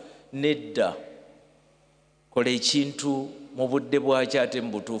munafu. Nedda. Kola ekintu mu budde bwakyo ate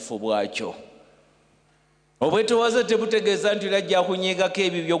mu butuufu bwakyo. Obwetoowaze tebutegeeza nti olajja kunyeegako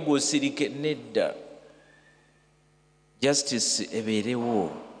ebibyo gw'osirike. Nedda. Justice ebeerewo.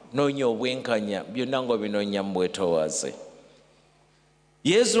 Noonya obwenkanya, byonna ng'obinoonya mu bwetoowaze.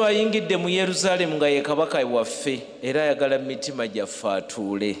 Yesu ayingidde mu Yerusaalemu nga ye kabaka waffe, era ayagala mu mitima gyaffe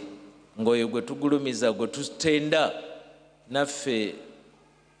atuule. Ng'oyo gwe tugulumiza, gwe tutenda, naffe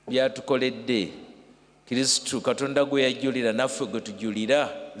byatukoledde. Kristo Katonda gwe yajjulira, naffe gwe tujulira,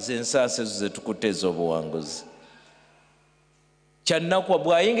 z'ensansa ezo ze tukutte ez'obuwanguzi. Kyannaku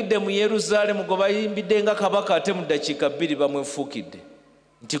bw'ayingidde mu Yerusaalemu gwe bayimbidde nga kabaka, ate mu ddakiika 2 bamwefuukidde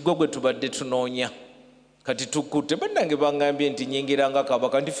nti gwe tubadde tunoonya, kati tukutte. Bannange bangambye nti nyingira nga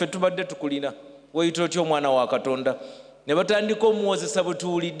kabaka, nti ffe tubadde tukulina, weyita otya omwana wa Katonda? Ne batandika omuwozesa bwe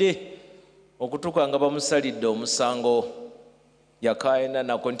tuwulidde, okutuuka nga bamusalidde omusango. Yakaayana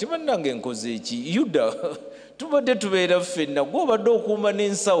nako nti bannange nkoze eki? Yuda, tubadde tubeera ffenna, gwe obadde okuuma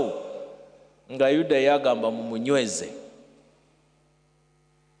n'ensawo. Nga Yuda yagamba mumunyweze.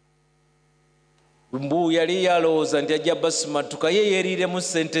 mbu yali yalowooza nti ajja basimatuka ye yeeriiremu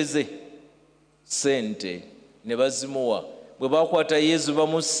ssente ze. Ssente ne bazimuwa. Bwe bakwata Yesu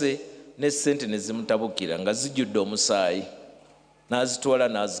bamusse ne ssente ne zimutabukira nga zijjudde omusaayi. N'azitwala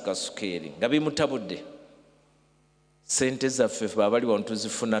n'azikasukeeri nga bimutabudde. Ssente zaffe ffe abali wano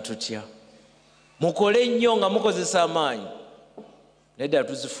tuzifuna tutya? Mukole nnyo nga mukozesa amaanyi. Nedda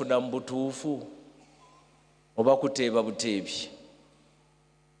tuzifuna mu butuufu oba kuteeba buteebi.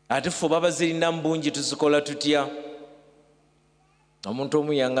 Ate ffe oba bazirina mu bungi tuzikola tutya? Omuntu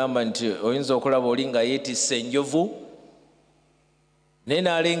omu yangamba nti oyinza okulaba oli nga yeetisse enjovu naye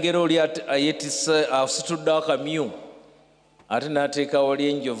n'alengera oli yeetisse asitudde akamyu ate n'ateekawo oli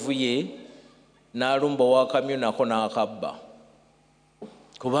enjovu ye n'alumba ow'akamyu nako n'akabba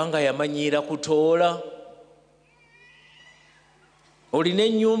kubanga yamanyiira kutoola. Olina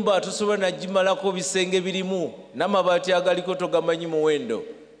ennyumba tosobola nagimalako bisenge birimu n'amabaati agaliko togamanyi muwendo.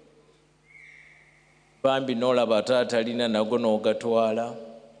 Bambi n'olaba ate atalina nago n'ogatwala.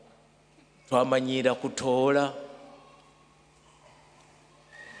 Twamanyiira kutoola.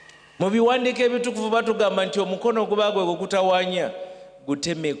 Mu biwandiiko ebitukuvu batugamba nti omukono guba gwe gukutawaanya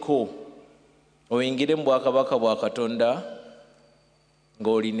gutemeko oyingire mu bwakabaka bwa Katonda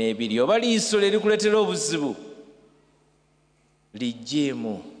ng'olina ebiri. Oba liiso lye likuleetera obuzibu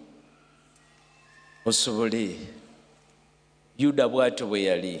lijjeemu osobole. Yuda bw'atyo bwe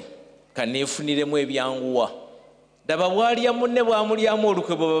yali kaneefuniremu ebyanguwa. Daba bw'alya munne bw'amulyamu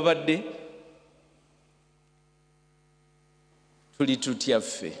olukwe bwe babadde. Tuli tutya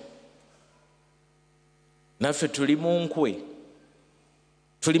ffe? Naffe tuli mu nkwe,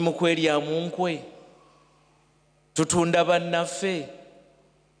 tuli mu kweryamu nkwe, tutunda bannaffe.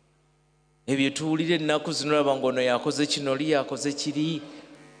 Ebyo tuwulira ennaku zino olaba ng'ono yakoze kino oli yakoze kiri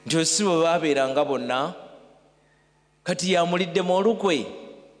nti osi bwe baabeeranga bonna kati yamuliddemu olukwe.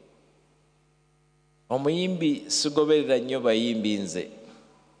 Omuyimbi sigoberera nnyo bayimbi nze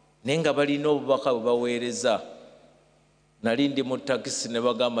naye nga balina obubaka bwe baweereza. Nali ndi mu takisi ne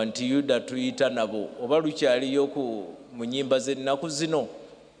bagamba nti Yuda tuyita nabo oba lukyaliyo mu nnyimba z'ennaku zino.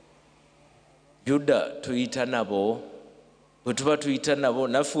 Yuda tuyita nabo. Bwe tuba tuyita nabo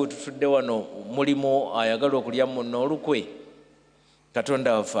naffe we tutudde wano mulimu ayagala okulya munno olukwe.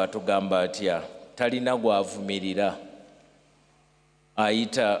 Katonda waffe atugamba atya? Talina gwavumirira.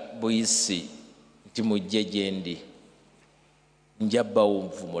 Ayita buyisi nti mujje gye ndi. Nja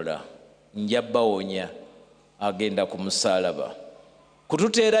bawumvumula, nja bawonya. Agenda ku musaalaba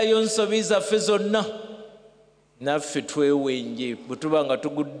kututeerayo nsobi zaffe zonna. Naffe twewenje bwe tuba nga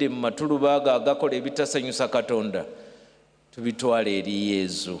tugudde mu matulubaga agakola ebitasanyusa Katonda tubitwala eri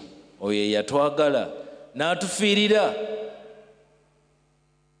Yesu. Oyo yatwagala n'atufiirira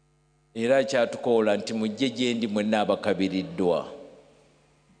era kyatukoola nti mujje gye ndi mwenna abakabiriddwa.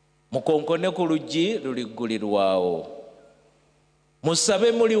 Mukonkone ku luggi luliggulirwawo.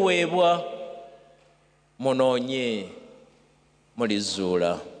 Musabe muliweebwa. Munoonye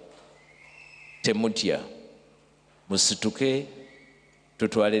mulizuula. Temutya. Musituke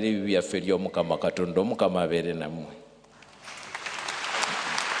tutwalire ebibi byaffe eri Omukama Katonda. Omukama abeere nammwe.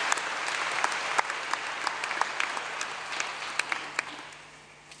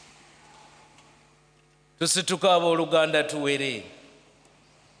 Tusituka abooluganda tuwere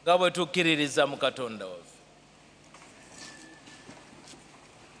nga bwe tukkiririza mu Katonda waffe.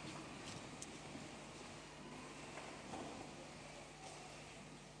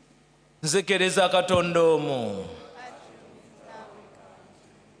 Nzekereza Katonda omu.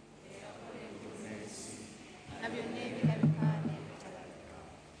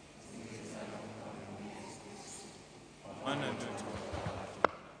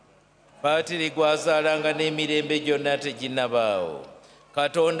 Paatiri gwazaalanga n'emirembe gyonna teginnabaawo.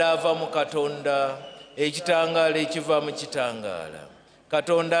 Katonda ava mu Katonda, ekitangaala ekiva mu kitangaala.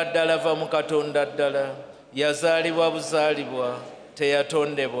 Katonda ddala ava mu Katonda ddala, yazaalibwa buzaalibwa,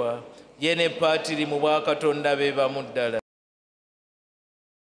 teyatondebwa. Ye ne Paatiri mu bwa Katonda be bamu ddala.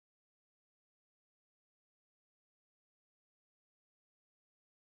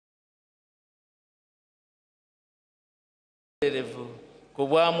 Ku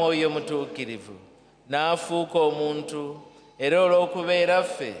bwa Mwoyo Mutuukirivu n'afuuka omuntu era olw'okubeera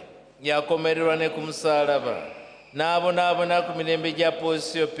ffe yakomererwa ne ku musaalaba n'abonaabona ku mirembe gya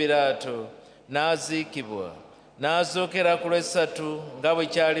Ponsiyo Piraato n'aziikibwa n'azuukira ku lw'essatu nga bwe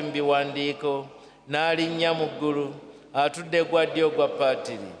kyali mu biwandiiko n'alinnya mu ggulu atudde gwa ddyo gwa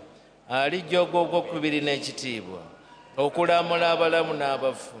Paatiri alijja ogw'okubiri n'ekitiibwa okulamula abalamu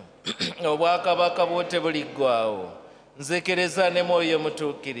n'abafu obwakabaka bwo tebuliggwaawo. Nzekereza ne Mwoyo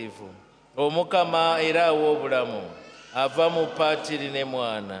Mutuukirivu Omukama era aw'obulamu ava mu Paatiri ne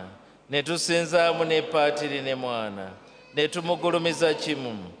Mwana ne tusinzaamu ne Paatiri ne Mwana, ne tumugulumiza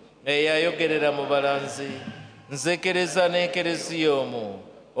kimu, eyayogerera mu balanzi, nzekereza n'ekereziya omu,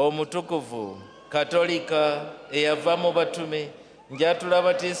 omutukuvu, katolika, eyava mu batume, njatula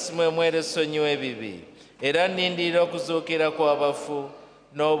batiisimu emwera essonyiwa ebibi, era nnindirira okuzuukira kw'abafu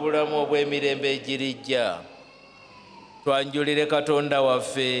n'obulamu obw'emirembe egirijja. Twanjulire Katonda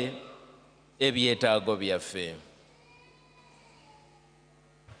waffe ebyetaago byaffe.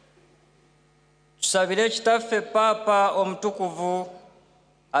 Tusabire kitaffe Paapa omutukuvu,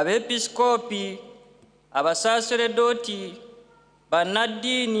 abeepisikoopi, abasaaseredooti,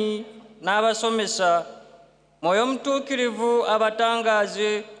 bannaddiini n'abasomesa, Mwoyo Mutuukirivu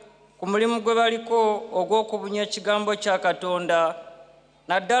abatangaaze ku mulimu gwe baliko ogw'okubunya ekigambo kya Katonda,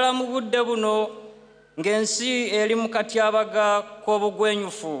 naddala mu budde buno ng'ensi eri mu katyabaga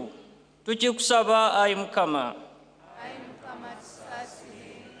k'obugwenyufu. Tukikusaba, Ayi Mukama.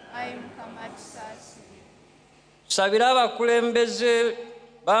 Tusabire abakulembeze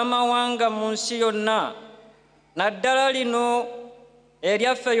b'amawanga mu nsi yonna, naddala lino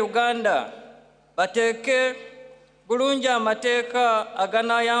eryaffe Uganda, bateeke bulungi amateeka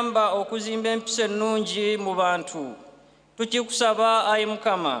aganaayamba okuzimba empisa ennungi mu bantu. Tukikusaba, Ayi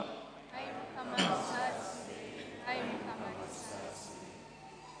Mukama.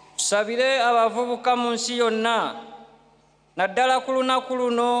 Tusabire abavubuka mu nsi yonna, naddala ku lunaku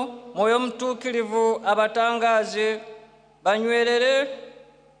luno Mwoyo Mutuukirivu abatangaaze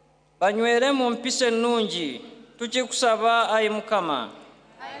banywere mu mpisa ennungi. Tukikusaba, Ayi Mukama.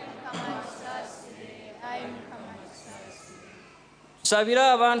 Tusabire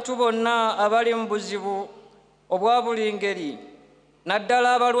abantu bonna abali mu buzibu obwa buli ngeri,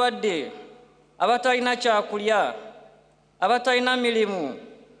 naddala abalwadde, abatalina kyakulya, abatalina mirimu,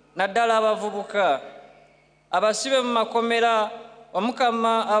 naddala abavubuka, abasibe mu makomera,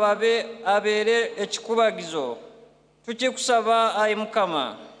 Omukama abeere ekikubagizo. Tukikusaba, Ayi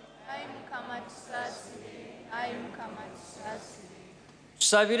Mukama.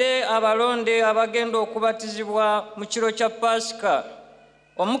 Tusabire abalonde abagenda okubatizibwa mu kiro kya Pasika,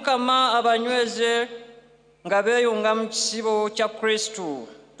 Omukama abanyweze nga beeyunga mu kisibo kya Kristu.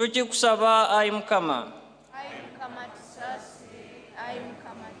 Tukikusaba, Ayi Mukama.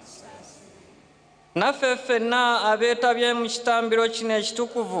 Naffe ffenna abeetabye mu kitambiro kino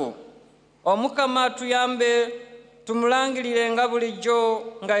ekitukuvu, Omukama atuyambe tumulangirire nga bulijjo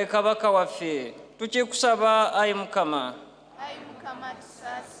nga ye Kabaka waffe. Tukikusaba, Ayi Mukama.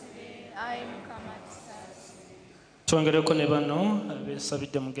 Twongereko ne bano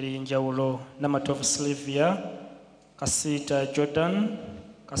abeesabidde mu ngeri y'enjawulo: Namatovu Sylvia, Kasiita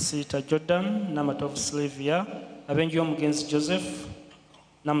Jordan, Namatovu Sylvia, ab'enju y'omugenzi Joseph,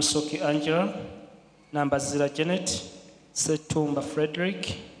 Namusoki Angela, Nambazira Janet, Setumba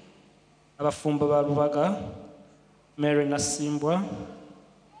Frederick, abafumbo ba Lubaga, Mary Nasimbwa,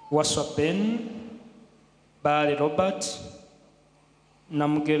 Waswa Ben, Baale Robert,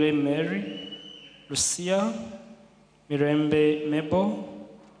 Namugere Mary, Lucia, Mirembe Mebo,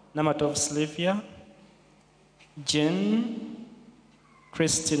 Namatovu Sylvia, Jen,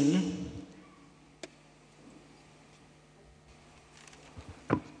 Christine,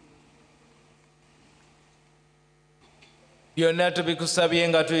 byonna tubikusabye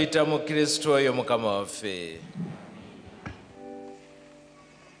nga tuyita mu Kristo oyo Mukama waffe.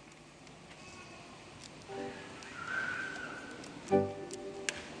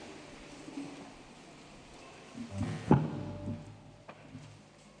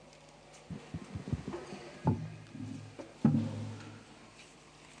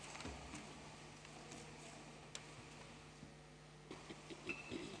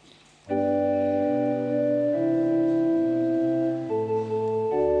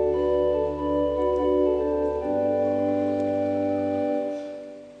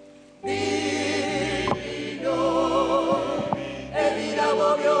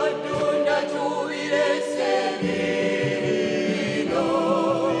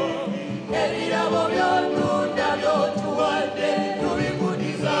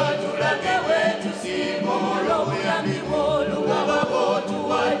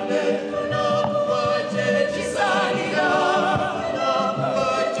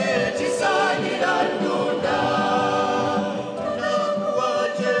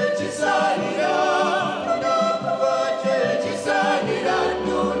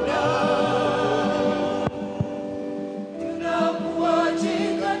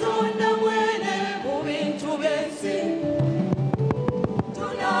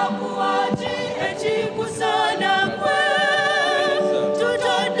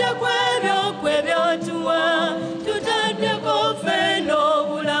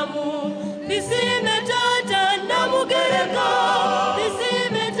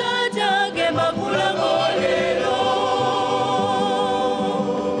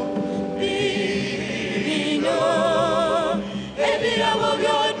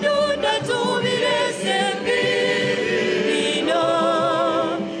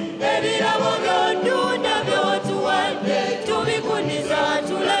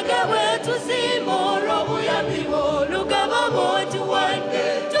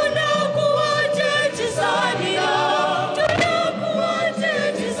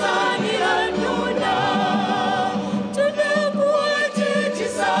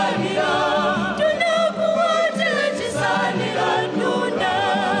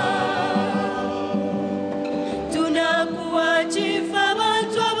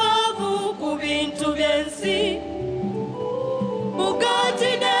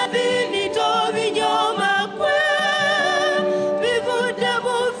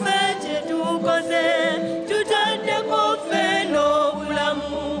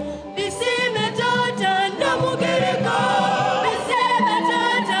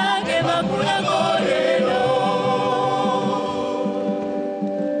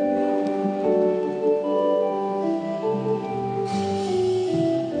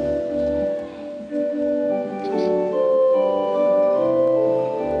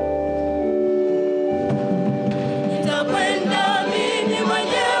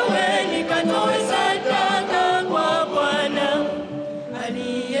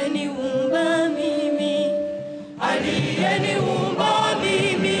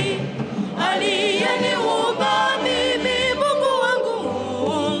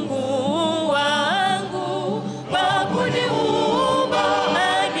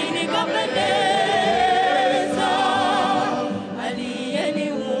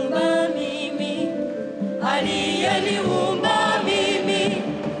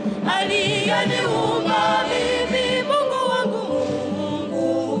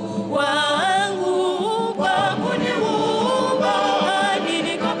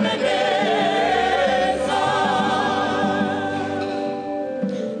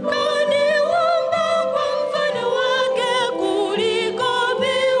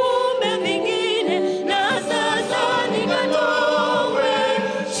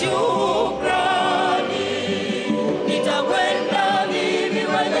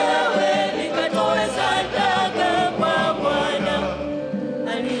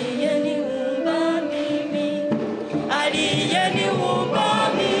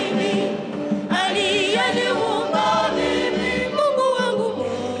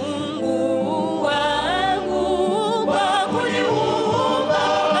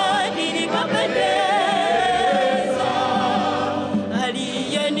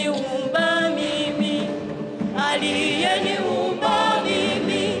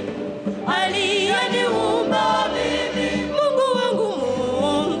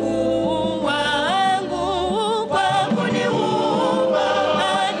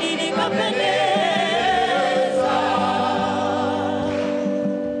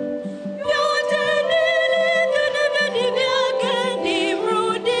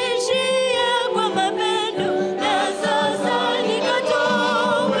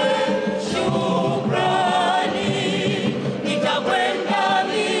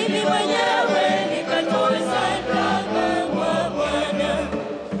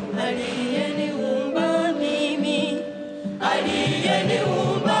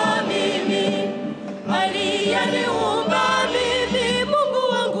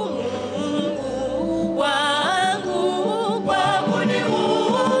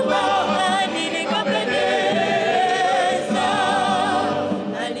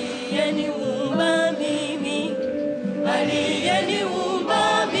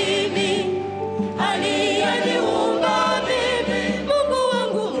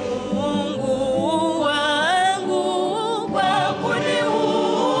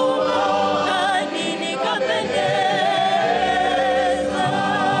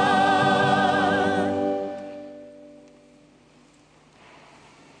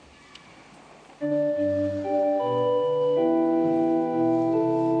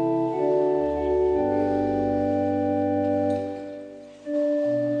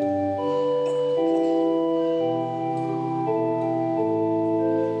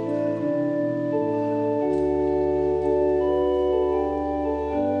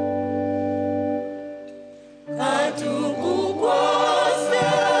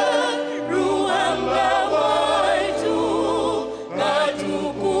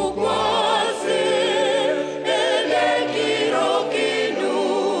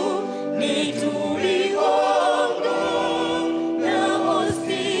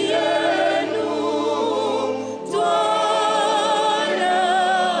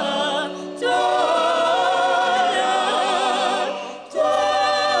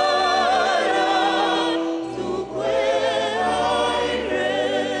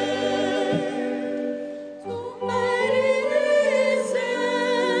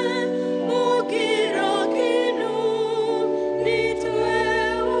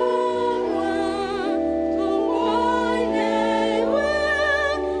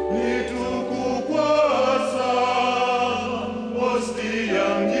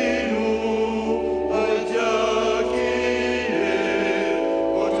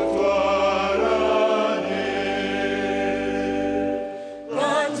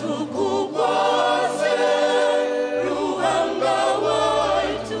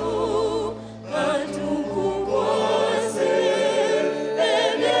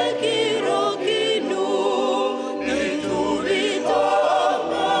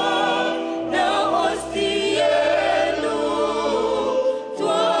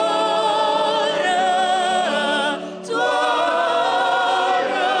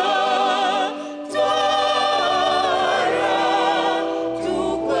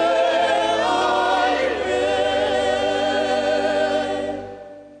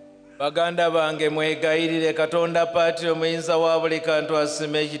 baganda bange mwegayirire Katonda Paati omuyinza wa buli kantu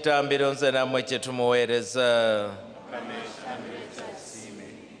asime ekitambiro nze nammwe kye tumuweereza.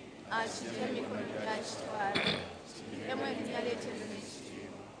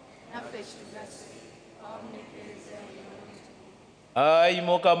 Ayi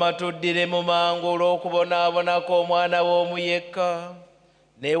Mukama tuddire mu mangu olw'okubonaabonako omwana w'omu yekka,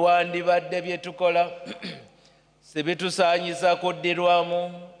 newandibadde bye tukola sibitusaanyiza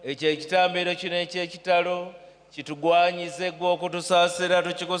kuddirwamu. Ekyo ekitambiro kino eky'ekitalo kitugwanyize gwe okutusaasira,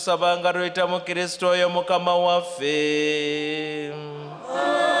 tukikusaba nga tuyita mu Kristo oyo Mukama waffe.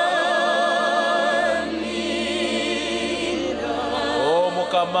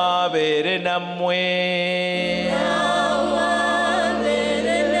 Omukama abeere nammwe.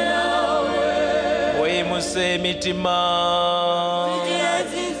 Mweyimuse emitima.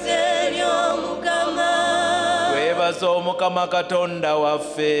 Twebaze Omukama Katonda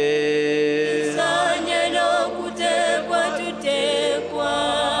waffe.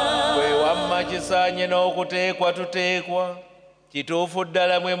 Gwe wamma kisaanye n'okuteekwa tuteekwa, kituufu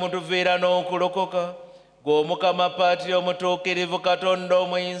ddala mwe mutuviira n'okulokoka. Gwe Omukama Paati omutuukirivu, Katonda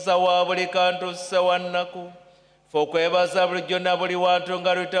omuyinza wa buli kantu ssewa nnaku. Ffe okwebaza bulijjo na buli wantu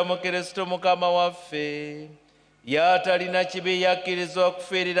nga tuyita mu Kristo Mukama waffe. Y'atalina kibi yakkiriza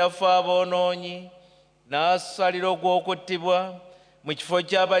okufiirira ffe aboonoonyi, n'asalira ogw'okuttibwa mu kifo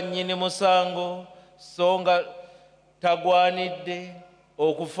ky'abannyini musango, so nga tagwanidde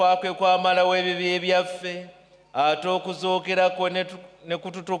okufa kwe kwamalawo ebibi byaffe, ate okuzuukira kwe ne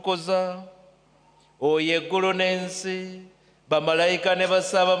kututukuza. Oyo eggulu n'ensi, bamalayika ne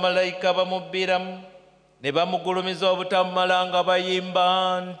bassaabamalayika bamubbiramu, ne bamugulumiza obutamala nga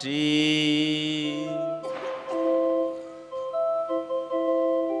bayimba nti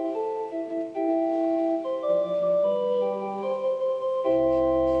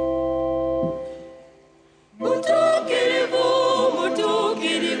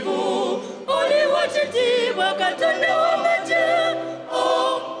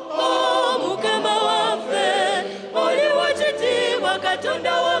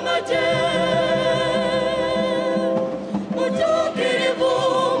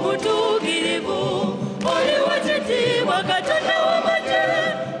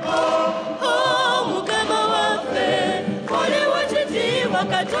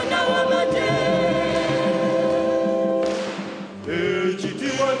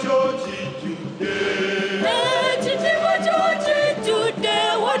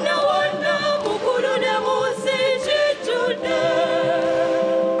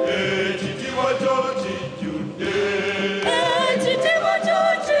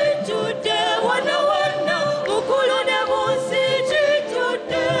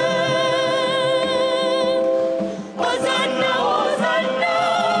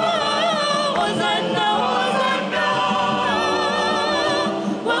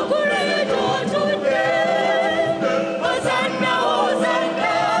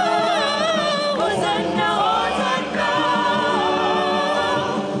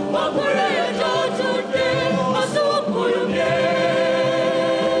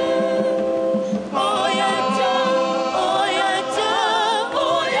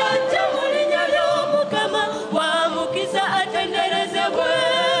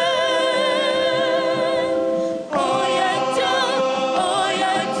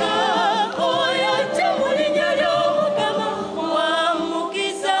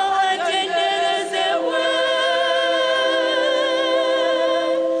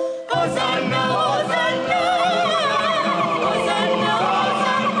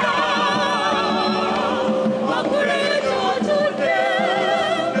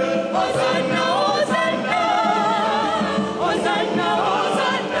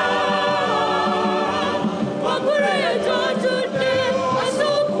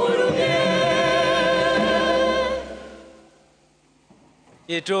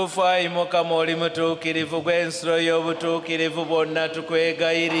kituufu. Ayi Mukama oli mutuukirivu, gw'ensolo y'obutuukirivu bwonna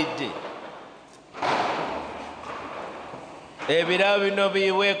tukwegayiridde. Ebirabo bino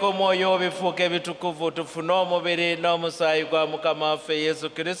biyiweeko omwoyo obifuuke ebitukuvu, tufune omubiri n'omusaayi gwa Mukama waffe Yesu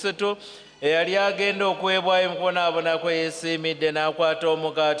Kristo, eyali agenda okuweebwayo mu kubonaabona kwe yeesiimidde, n'akwata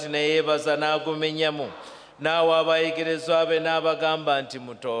omugaati ne yeebaza n'agumenyamu, n'awa abayigirizwa be n'abagamba nti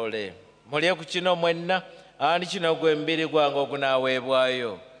mutoole mulye ku kino mwenna, andi kino gwe mubiri gwange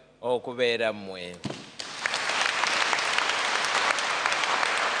ogunaaweebwayo okubeera mmwe.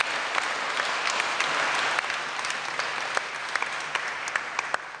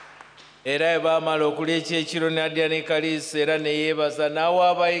 Era bwe baamala okulya ekyekiro n'adya ne kaliisa era ne yeebaza, n'awa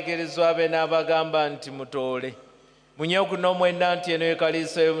abayigirizwa be n'abagamba nti mutoole munye okuno mwenna nti eno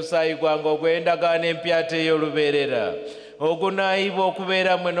ekaliisa y'omusaayi gwange ogw'endagaano empya ate ey'olubeerera ogunaayibwa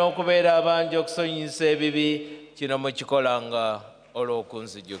okubeera mmwe n'okubeera abangi okusonyiyisa ebibi kino mukikolanga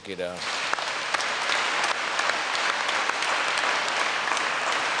olw'okunzijukira.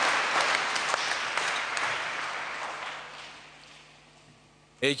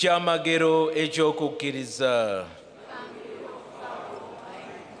 Ekyamagero eky'okukkiriza.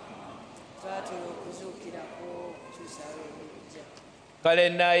 Kale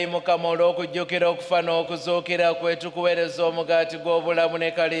naayi Mukama olw'okujjukira okufa n'okuzuukira kwe tukuweereza omugaati gw'obulamu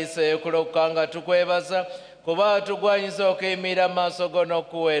ne kaliisa ey'okulokoka nga tukwebaza kuba tugwanyiza okuyimirira mu maaso go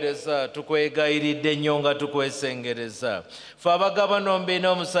n'okuweereza tukwegayiridde nnyo nga tukwesengereza ffe abagabana omubiri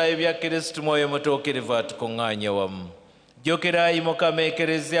omusaayi bya Kristo Mwoyo Mutuukirivu atukuŋŋaanye wamu. Jjukira ayi Mukama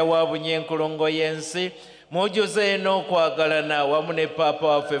ekereziya wa bunyenkulungo y'ensi mujjuze n'okwagalana wamu ne Paapa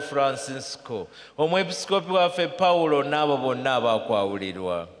waffe Francisco, omwepiskopi waffe Pawulo n'abo bonna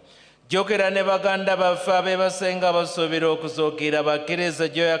abakwawulirwa. Jjukira ne baganda baffe abeebasenga abasuubira okuzuukira bakkirize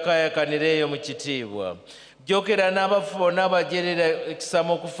gy'oyakayakanira eyo mu kitiibwa. Jjukira n'abafu bonna abagirira ekisa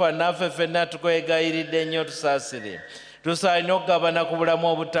mu kufa naffe ffenna tukwegayiridde nnyo tusaasire. Tusaanye okugabana ku bulamu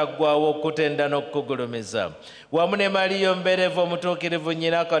obutaggwaawo okutenda n'okukugulumiza. Wamu ne Mariya omubeerevu omutuukirivu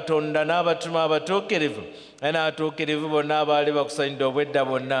nnyina Katonda n'abatume abatuukirivu n'abatuukirivu bonna abaali bakusanyidde obwedda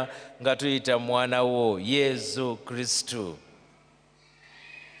bonna nga tuyita mwana wo Yesu Kristo.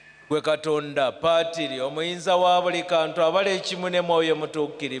 Gwe Katonda paatiri omuyinza wa buli kantu abala ekimu ne Mwoyo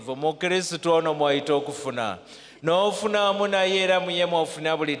Mutuukirivu mu Kristo ono mwayita okufuna. N'ofuna wamu naye era muye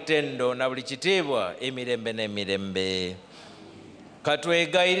mwofuna buli ttendo na buli kitiibwa emirembe n'emirembe.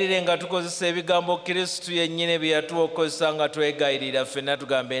 Katwegayirire nga tukozesa ebigambo Kristo yennyini bye yatuwa okukozesa nga twegayirira ffenna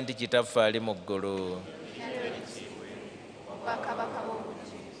tugambe nti Kitaffe ali mu ggulu.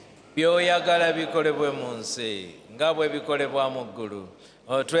 By'oyagala bikolebwe mu nsi nga bwe bikolebwa mu ggulu.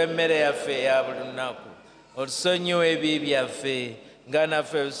 Otuwe emmere yaffe eya buli lunaku. Otusonyiwe ebibi byaffe nga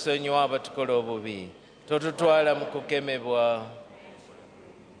naffe tusonyiwa abatukola obubi. Totutwala mu kukemebwa.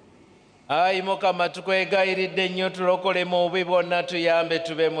 Ayi Mukama tukwegayiridde nnyo tulokole mu bubi bwonna tuyambe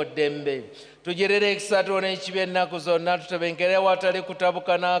tube mu ddembe. Tugirire ekisa tuwona ekibi ennaku zonna tutebenkere awatali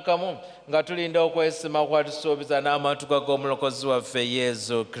kutabuka n'akamu nga tulinda okwesima kwatusuubiza n'amatuka g'omulokozi waffe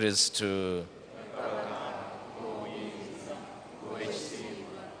Yesu Kristo.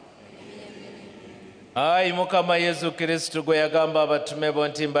 Ayi Mukama Yesu Kristo gwe yagamba abatume bo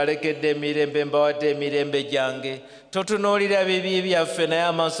nti mbalekedde emirembe mbawadde emirembe gyange. Totunuulira bibi byaffe naye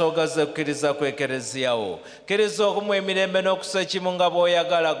amaaso gazze kukkiriza ku ekereziya wo. Kkiriza okumuwa emirembe n'okusa ekimu nga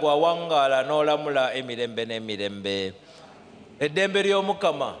bw'oyagala gwawangaala n'olamula emirembe n'emirembe. Eddembe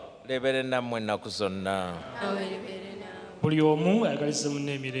ly'Omukama leebere nammwe ennaku zonna. Buli omu ayagalize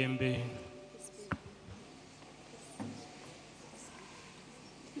munne emirembe.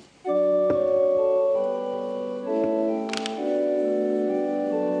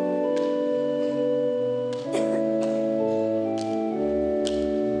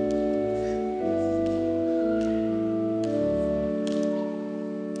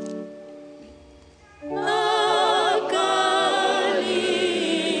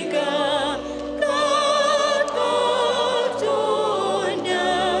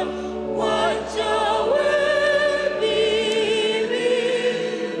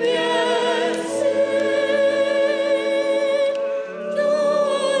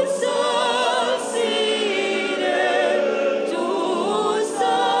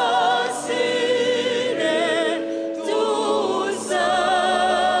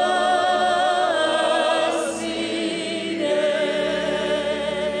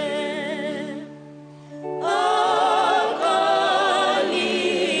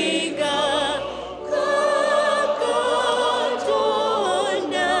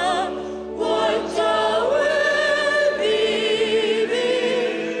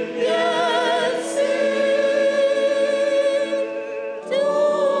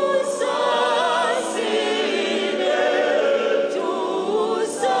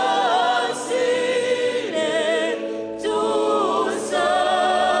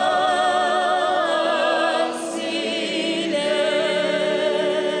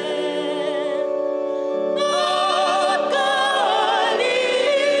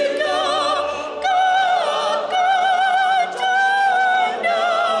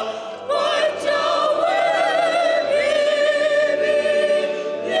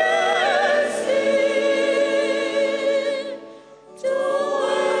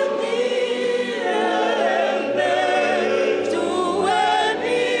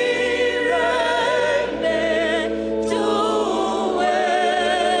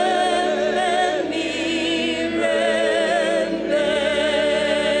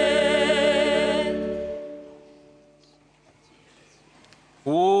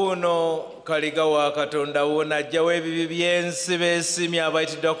 wuuno kaliga wa katonda wuuno ajjawo ebibi by'ensi beesimye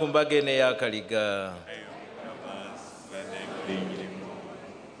abayitiddwa ku mbaga eno ey'akaliga.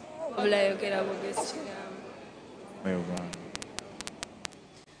 Obulayogera bugezi kigambo.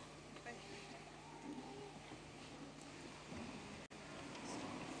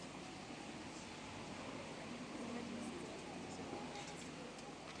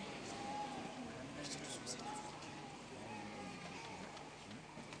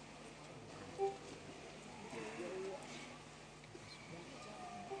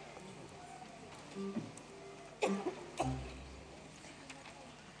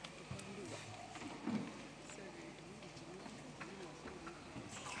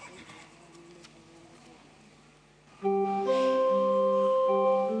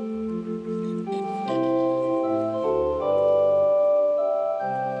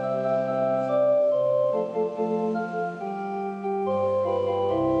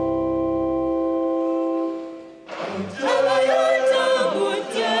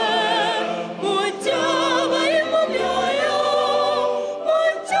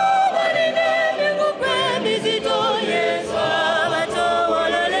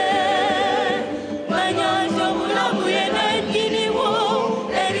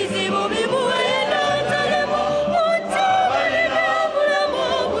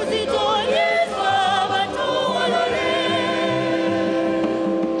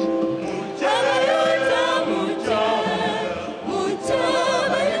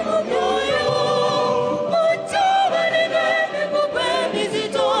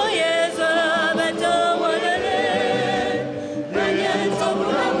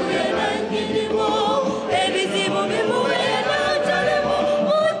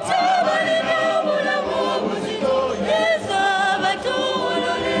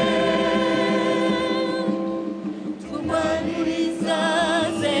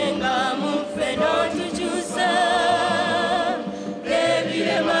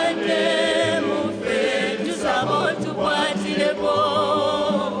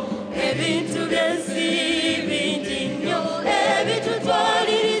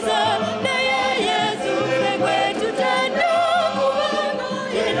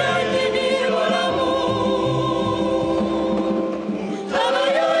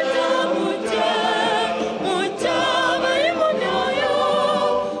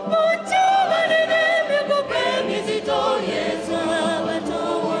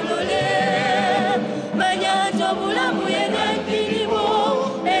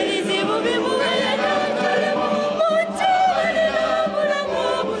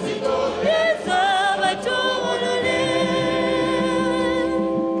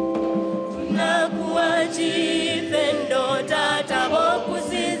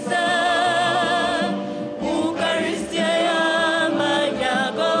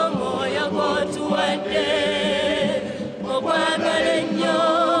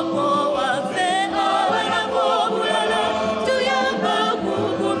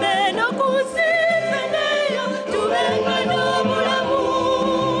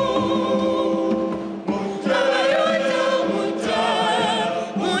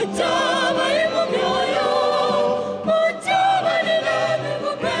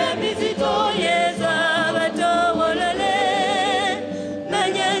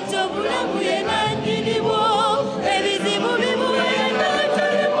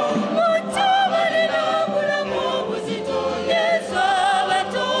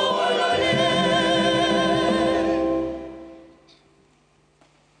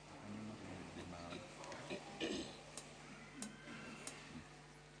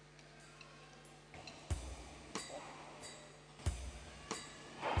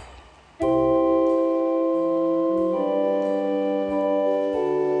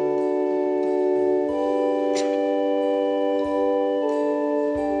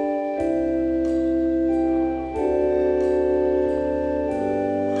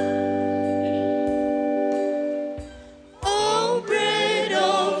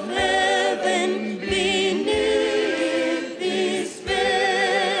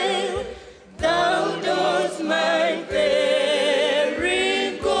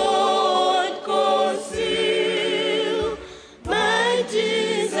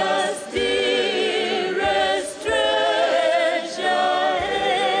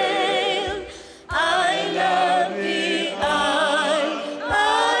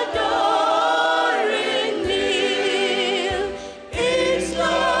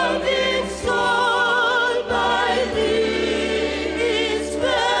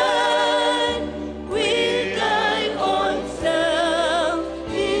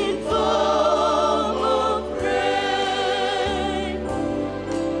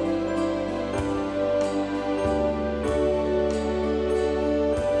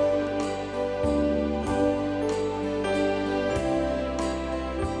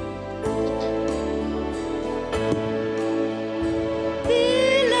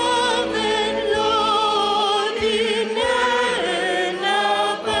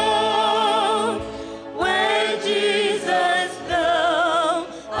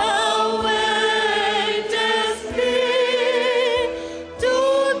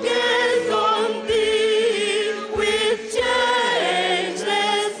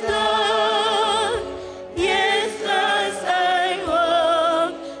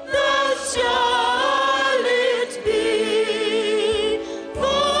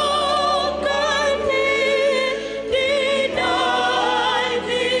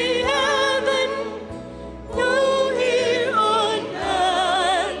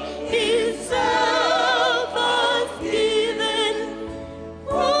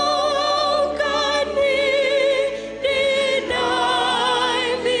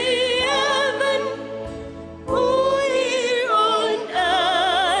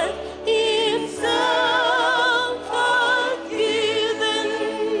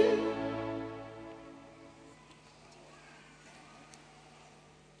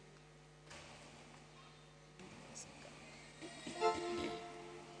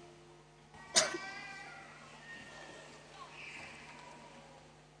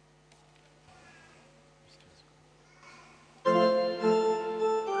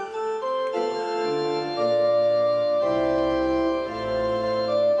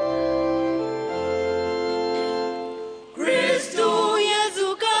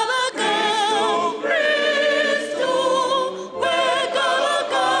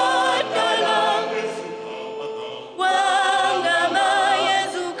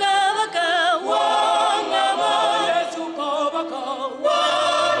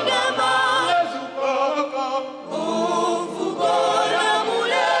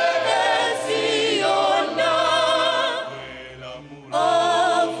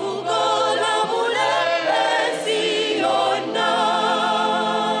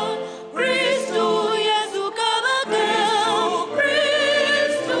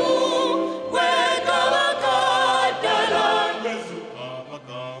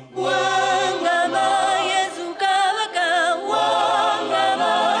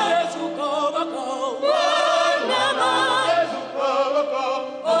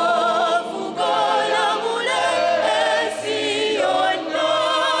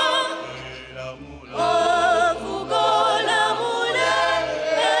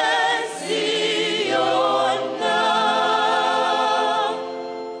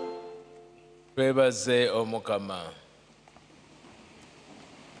 twebaze Omukama.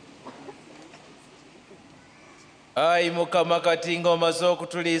 Ayi Mukama, kati ng'omaze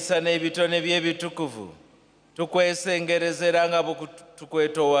okutuliisa n'ebitone by'ebitukuvu, tukwesengerezera nga bwe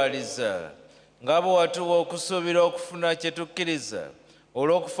tukwetowaaliza, nga bwe watuwa okusuubira okufuna kye tukkiriza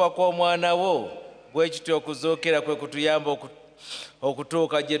olw'okufa kw'omwana wo, bwe kityo okuzuukira kwe kutuyamba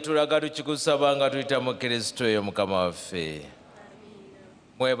okutuuka gye tulaga tukikusaba nga tuyita mu Kristo oyo Mukama waffe.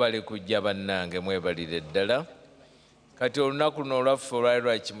 Mwebale kujja bannange, mwebalire ddala. Kati olunaku luno olwaffe olwali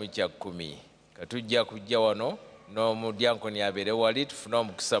lwa 1:10, katujja kujja wano n'omudyankoni abeere wali tufune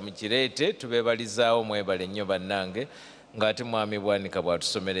omukisa mu kireete tubeebalizaawo. Mwebale nnyo bannange, ng'ate mwami Bwanika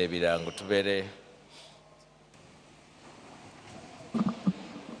bw'atusomera ebirango tubeere.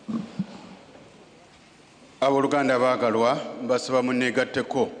 Abooluganda baagalwa, mbasaba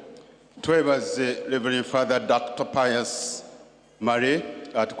munneegatteko. Twebaze Reverend Father Dr. Pius Mare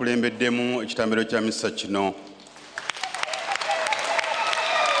atukulembeddemu ekitambiro kya misa kino.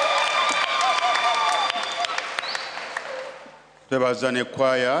 Twebaza ne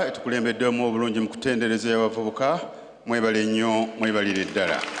kwaya etukulembeddemu obulungi mu kutendereza abavubuka. Mwebale nnyo, mwebalire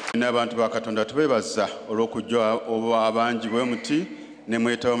ddala. N'abantu ba Katonda tubeebaza olw'okujja abangi bwe muti ne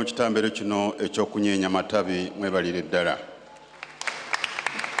mwetaba mu kitambiro kino ekyokunyeenya matabi. Mwebalire ddala.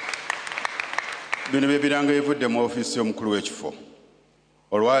 Bino bye birango ebivudde mu ofiisi y'omukulu w'ekifo.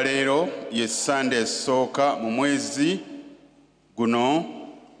 Olwaleero ye Sande esooka mu mwezi guno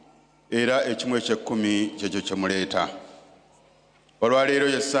era ekimu eky'ekkumi kyekyo kye muleeta. Olwaleero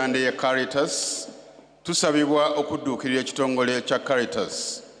ye Sande ya Caritas, tusabibwa okudduukirira ekitongole kya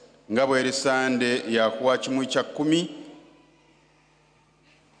Caritas nga bw'eri Sande yakuwa kimu kya 10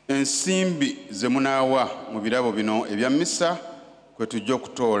 ensimbi ze munaawa mu birabo bino ebya misa kwe tujja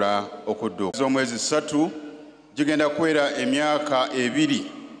okutoola okudduuka. Omwezi 3 gigenda kuwera emyaka 2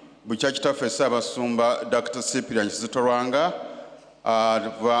 bukya kitaffe Ssaabasumba Dr. Cyprian Kizito Lwanga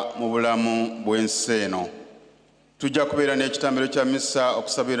ava mu bulamu bw'ensi eno. Tujja kubeera n'ekitambiro kya misa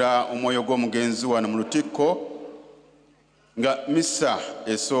okusabira omwoyo gw'omugenzi wano mu Lutikko, nga misa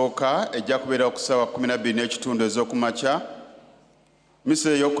esooka ejja kubeera okusaawa 12:30 ez'okumakya. Misa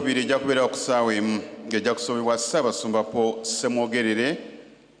ey'okubiri ejja kubeera okusaawa 1 ng'ejja kusomebwa Ssaabasumba Paul Ssemwogerere.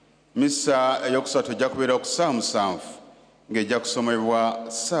 Misa ey'okusatu ejja kubeera okusaawa 7 ng'ejja kusomebwa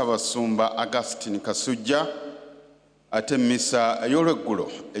Ssaabasumba Augustine Kasujja. Ate misa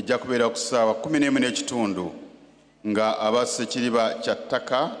ey'olweggulo ejja kubeera okusaawa 11:30 nga aba Ssekiriba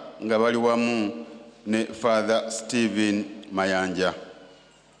Kyattaka nga bali wamu ne Father Stephen Mayanja.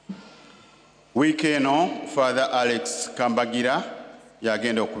 Wiiki eno Father Alex Kambagira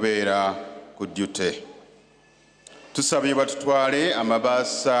yagenda okubeera ku duty. Tusabibwa tutwale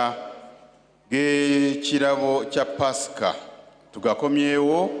amabaasa g'ekirabo kya Pasika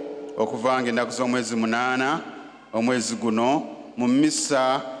tugakomyewo okuva ng'ennaku z'omwezi 8 omwezi guno mu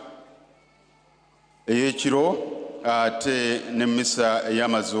misa ey'ekiro ate ne misa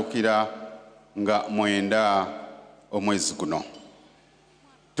ey'amazuukira nga 9 omwezi guno.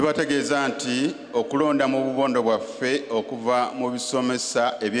 Tubategeeza nti okulonda mu bubondo bwaffe okuva mu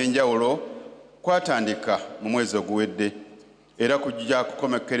bisomesa eby'enjawulo kwatandika mu mwezi oguwedde era kujja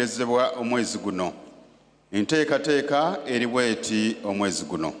kukomekkerezebwa omwezi guno. Enteekateeka eri bw'eti omwezi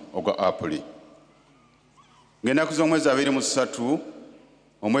guno ogwa Aprili. Ng'ennaku z'omwezi 23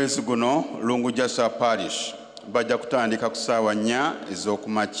 omwezi guno Lungujasa Parish bajja kutandika ku ssaawa 4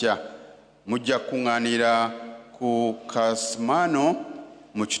 ez'okumakya. Mujja kuŋŋaanira ku Kasimano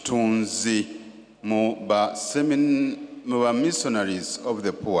mu kitunzi mu ba missionaries of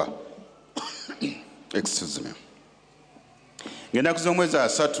the poor. Excuse me. Ng'ennaku z'omwezi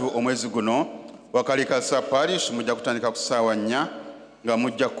 3 omwezi guno Wakalikasa Parish mujja kutandika ku ssaawa 4 nga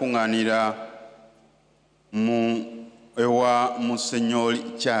mujja kuŋŋaanira mu ewa Musenyoli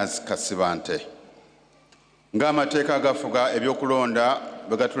Charles Kasibante. Ng'amateeka agafuga ebyokulonda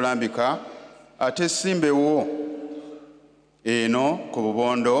bwe gatulambika, ate simbewo eno ku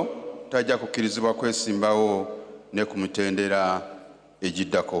bubondo tajja kukkirizibwa kwesimbawo ne ku mitendera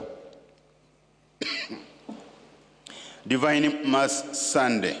egiddako. Divine Mass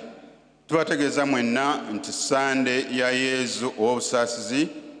Sunday. Tubategeeza mwenna nti Sunday ya Yezu ow'obusaasizi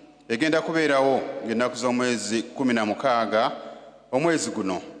egenda kubeerawo ng'ennaku z'omwezi 16 omwezi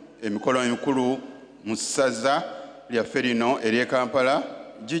guno. Emikolo emikulu mu ssaza lyaffe lino ery'e Kampala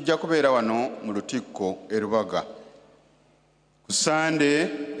gijja kubeera wano mu Lutikko e Lubaga. Ku Sunday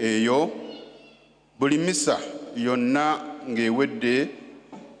eyo buli misa yonna ng'ewedde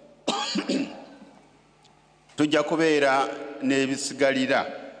tujja kubeera n'ebisigalira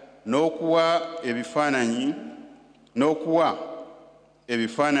n'okuwa ebifaananyi n'okuwa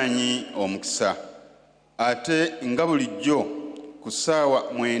ebifaananyi omukisa. Ate nga bulijjo ku ssaawa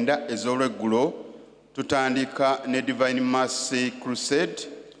 9 ez'olweggulo tutandika ne Divine Mercy Crusade,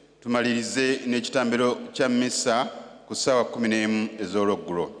 tumalirize n'ekitambiro kya misa ku ssaawa 11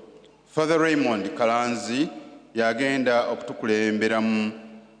 ez'olweggulo. Father Raymond Kalanzi yagenda okutukulemberamu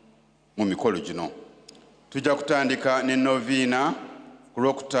mu mikolo gino. Tujja kutandika ne noviina ku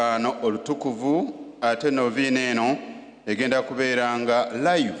Lwokutaano olutukuvu, ate noviina eno egenda kubeeranga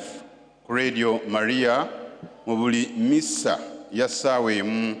live ku Radio Maria mu buli misa ya ssaawa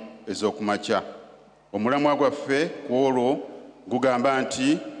emu ez'okumakya. Omulamwa gwaffe ku olwo gugamba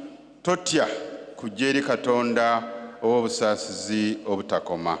nti totya kujja eri Katonda ow'obusaasizi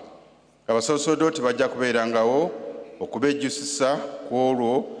obutakoma. Abasaseredooti bajja kubeerangawo okubejjusisa ku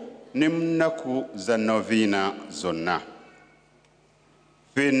olwo ne mu nnaku za noviina zonna.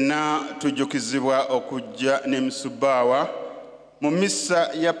 Ffenna tujjukizibwa okujja ne Msubbaawa mu misa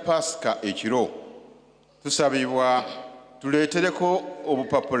ya Pasika ekiro. Tusabibwa tuleetereko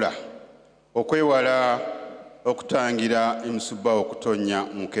obupapula okwewala okutangira Msubbaawa okutonnya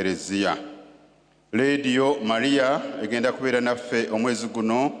mu Kereziya. Radio Maria egenda kubeera naffe omwezi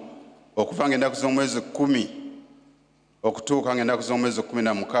guno okuva ng'ennaku z'omwezi 10 okutuuka ng'ennaku z'omwezi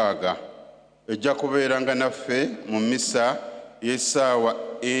 16. Ejja kubeeranga naffe mu misa y'essaawa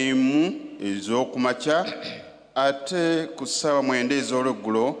emu ez'okumakya, ate ku ssaawa 9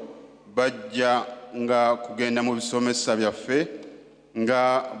 ez'olweggulo bajja nga kugenda mu bisomesa byaffe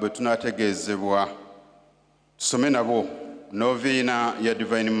nga bwe tunaategeezebwa. Tusome nabo noviina ya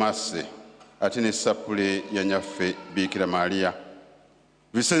Divine Mercy ate ne sapule ya nyaffe Bikira Maria.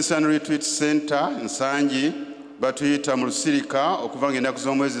 Vincentian Retreat Center Nsangi batuyita mu Lusirika okuva ng'ennaku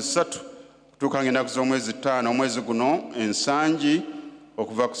z'omwezi 3 kutuuka ng'ennaku z'omwezi 5 omwezi guno ensangi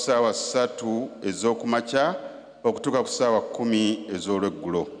okuva ku ssaawa 3 ez'okumakya okutuuka ku ssaawa 10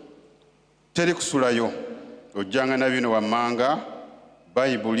 ez'olweggulo. Teri kusulayo, ojjanga na bino wammanga,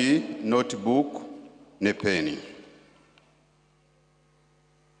 Bayibuli, notebook ne peeni.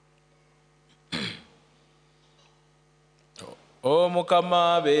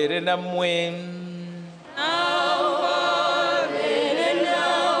 Omukama abeere nammwe.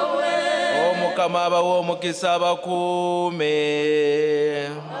 Omukama abawe omukisa abakuume.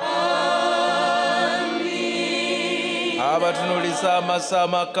 Abatunulisa amasa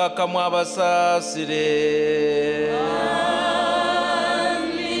amakakkamu abasaasire.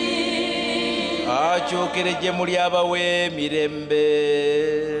 Akyukire gye muli abawe emirembe.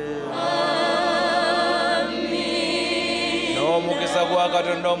 N'omukisa gwa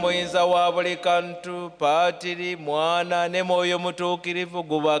Katonda omuyinza wa buli kantu, Paatiri, Mwana ne Mwoyo Mutuukirivu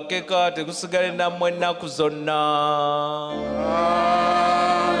gubakkeko tegusigale nammwe ennaku zonna.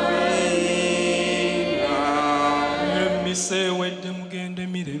 Emmisa ewedde mugende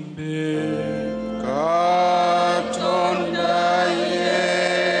mirembe. Katonda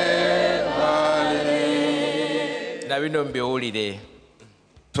yeebale. Na bino mbiwulire.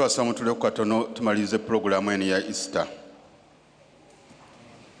 Twasaba mutuleko katono tumalirize pulogulaamu eno ya Easter.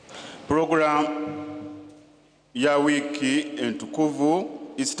 Program ya wiki entukuvu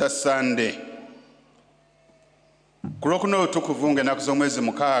Easter Sunday. Ku Lwokuna olutukuvu ng'ennaku z'omwezi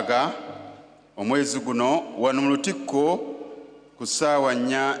 6 omwezi guno wano mu Lutikko ku ssaawa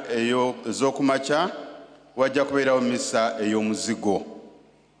 4 ez'okumakya wajja kubeerawo misa ey'omuzigo.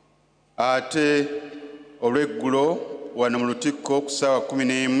 Ate olw'eggulo wano mu Lutikko ku ssaawa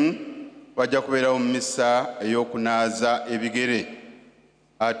 11 wajja kubeerawo misa ey'okunaaza ebigere.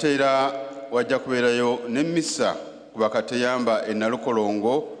 Ate era wajja kubeerayo n'emmisa ku bakateyamba e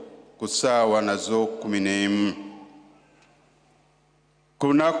Nalukolongo ku ssaawa nazo 11. Ku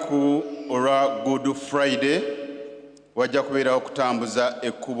lunaku olwa Good Friday wajja kubeerawo okutambuza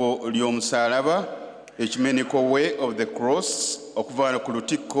ekkubo ly'omusaalaba, Ecumenical Way of the Cross, okuva ku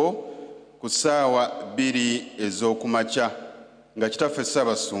Lutikko ku ssaawa 2 ez'okumakya nga kitaffe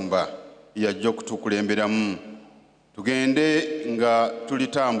Ssaabasumba yajja okutukulemberamu. Tugende nga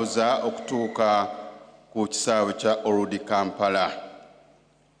tulitambuza okutuuka ku kisaawe kya Old Kampala.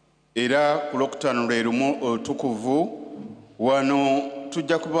 Era ku Lwokutaano lwe lumu olutukuvu wano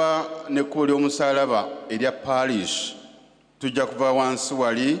tujja kuba n'ekkubo ly'omusaalaba erya Parish. Tujja kuva wansi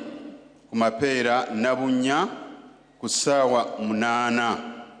wali ku Mapeera Nabunnya ku ssaawa 8.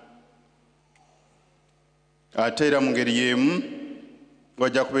 Ate era mu ngeri y'emu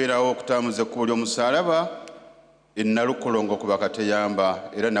wajja kubeerawo okutambuza ekkubo ly'omusaalaba e Nalukolongo ku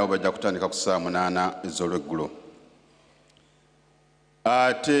bakateyamba, era nabo bajja kutandika ku ssaawa 8 ez'olweggulo.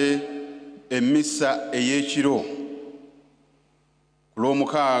 Ate emmisa ey'ekiro ku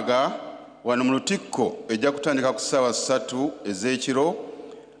Lwomukaaga wano mu Lutikko ejja kutandika ku ssaawa 3 ez'ekiro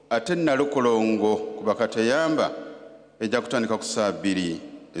ate Nalukolongo ku Bakatayamba ejja kutandika ku ssaawa 2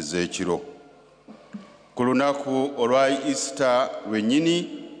 ez'ekiro. Ku lunaku olwa Easter lwennyini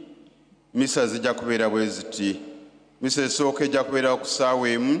misa zijja kubeera bwe ziti. Misa esooka ejja kubeera ku ssaawa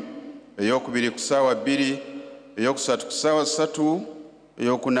 1, ey'okubiri ku ssaawa 2, ey'okusatu ku ssaawa 3,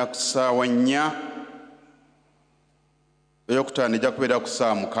 ey'okuna ku ssaawa 4, ey'okutaano ejja kubeera ku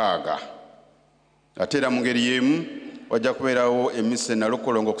ssaawa 6. Ate era mu ngeri y'emu wajja kubeerawo emmisa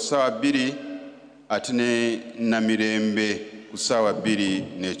Nalukolongo ku ssaawa 2 ate ne Namirembe ku ssaawa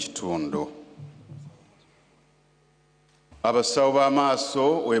 2:30. Abasawo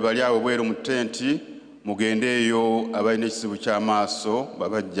b'amaaso webali awo bweru mu tenti, mugendeeyo abalina ekizibu ky'amaaso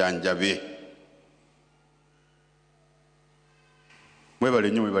babajjanjabe. Mwebale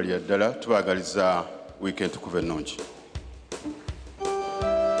nnyo mwebali ddala, tubaagaliza wiiki entukuvu ennungi.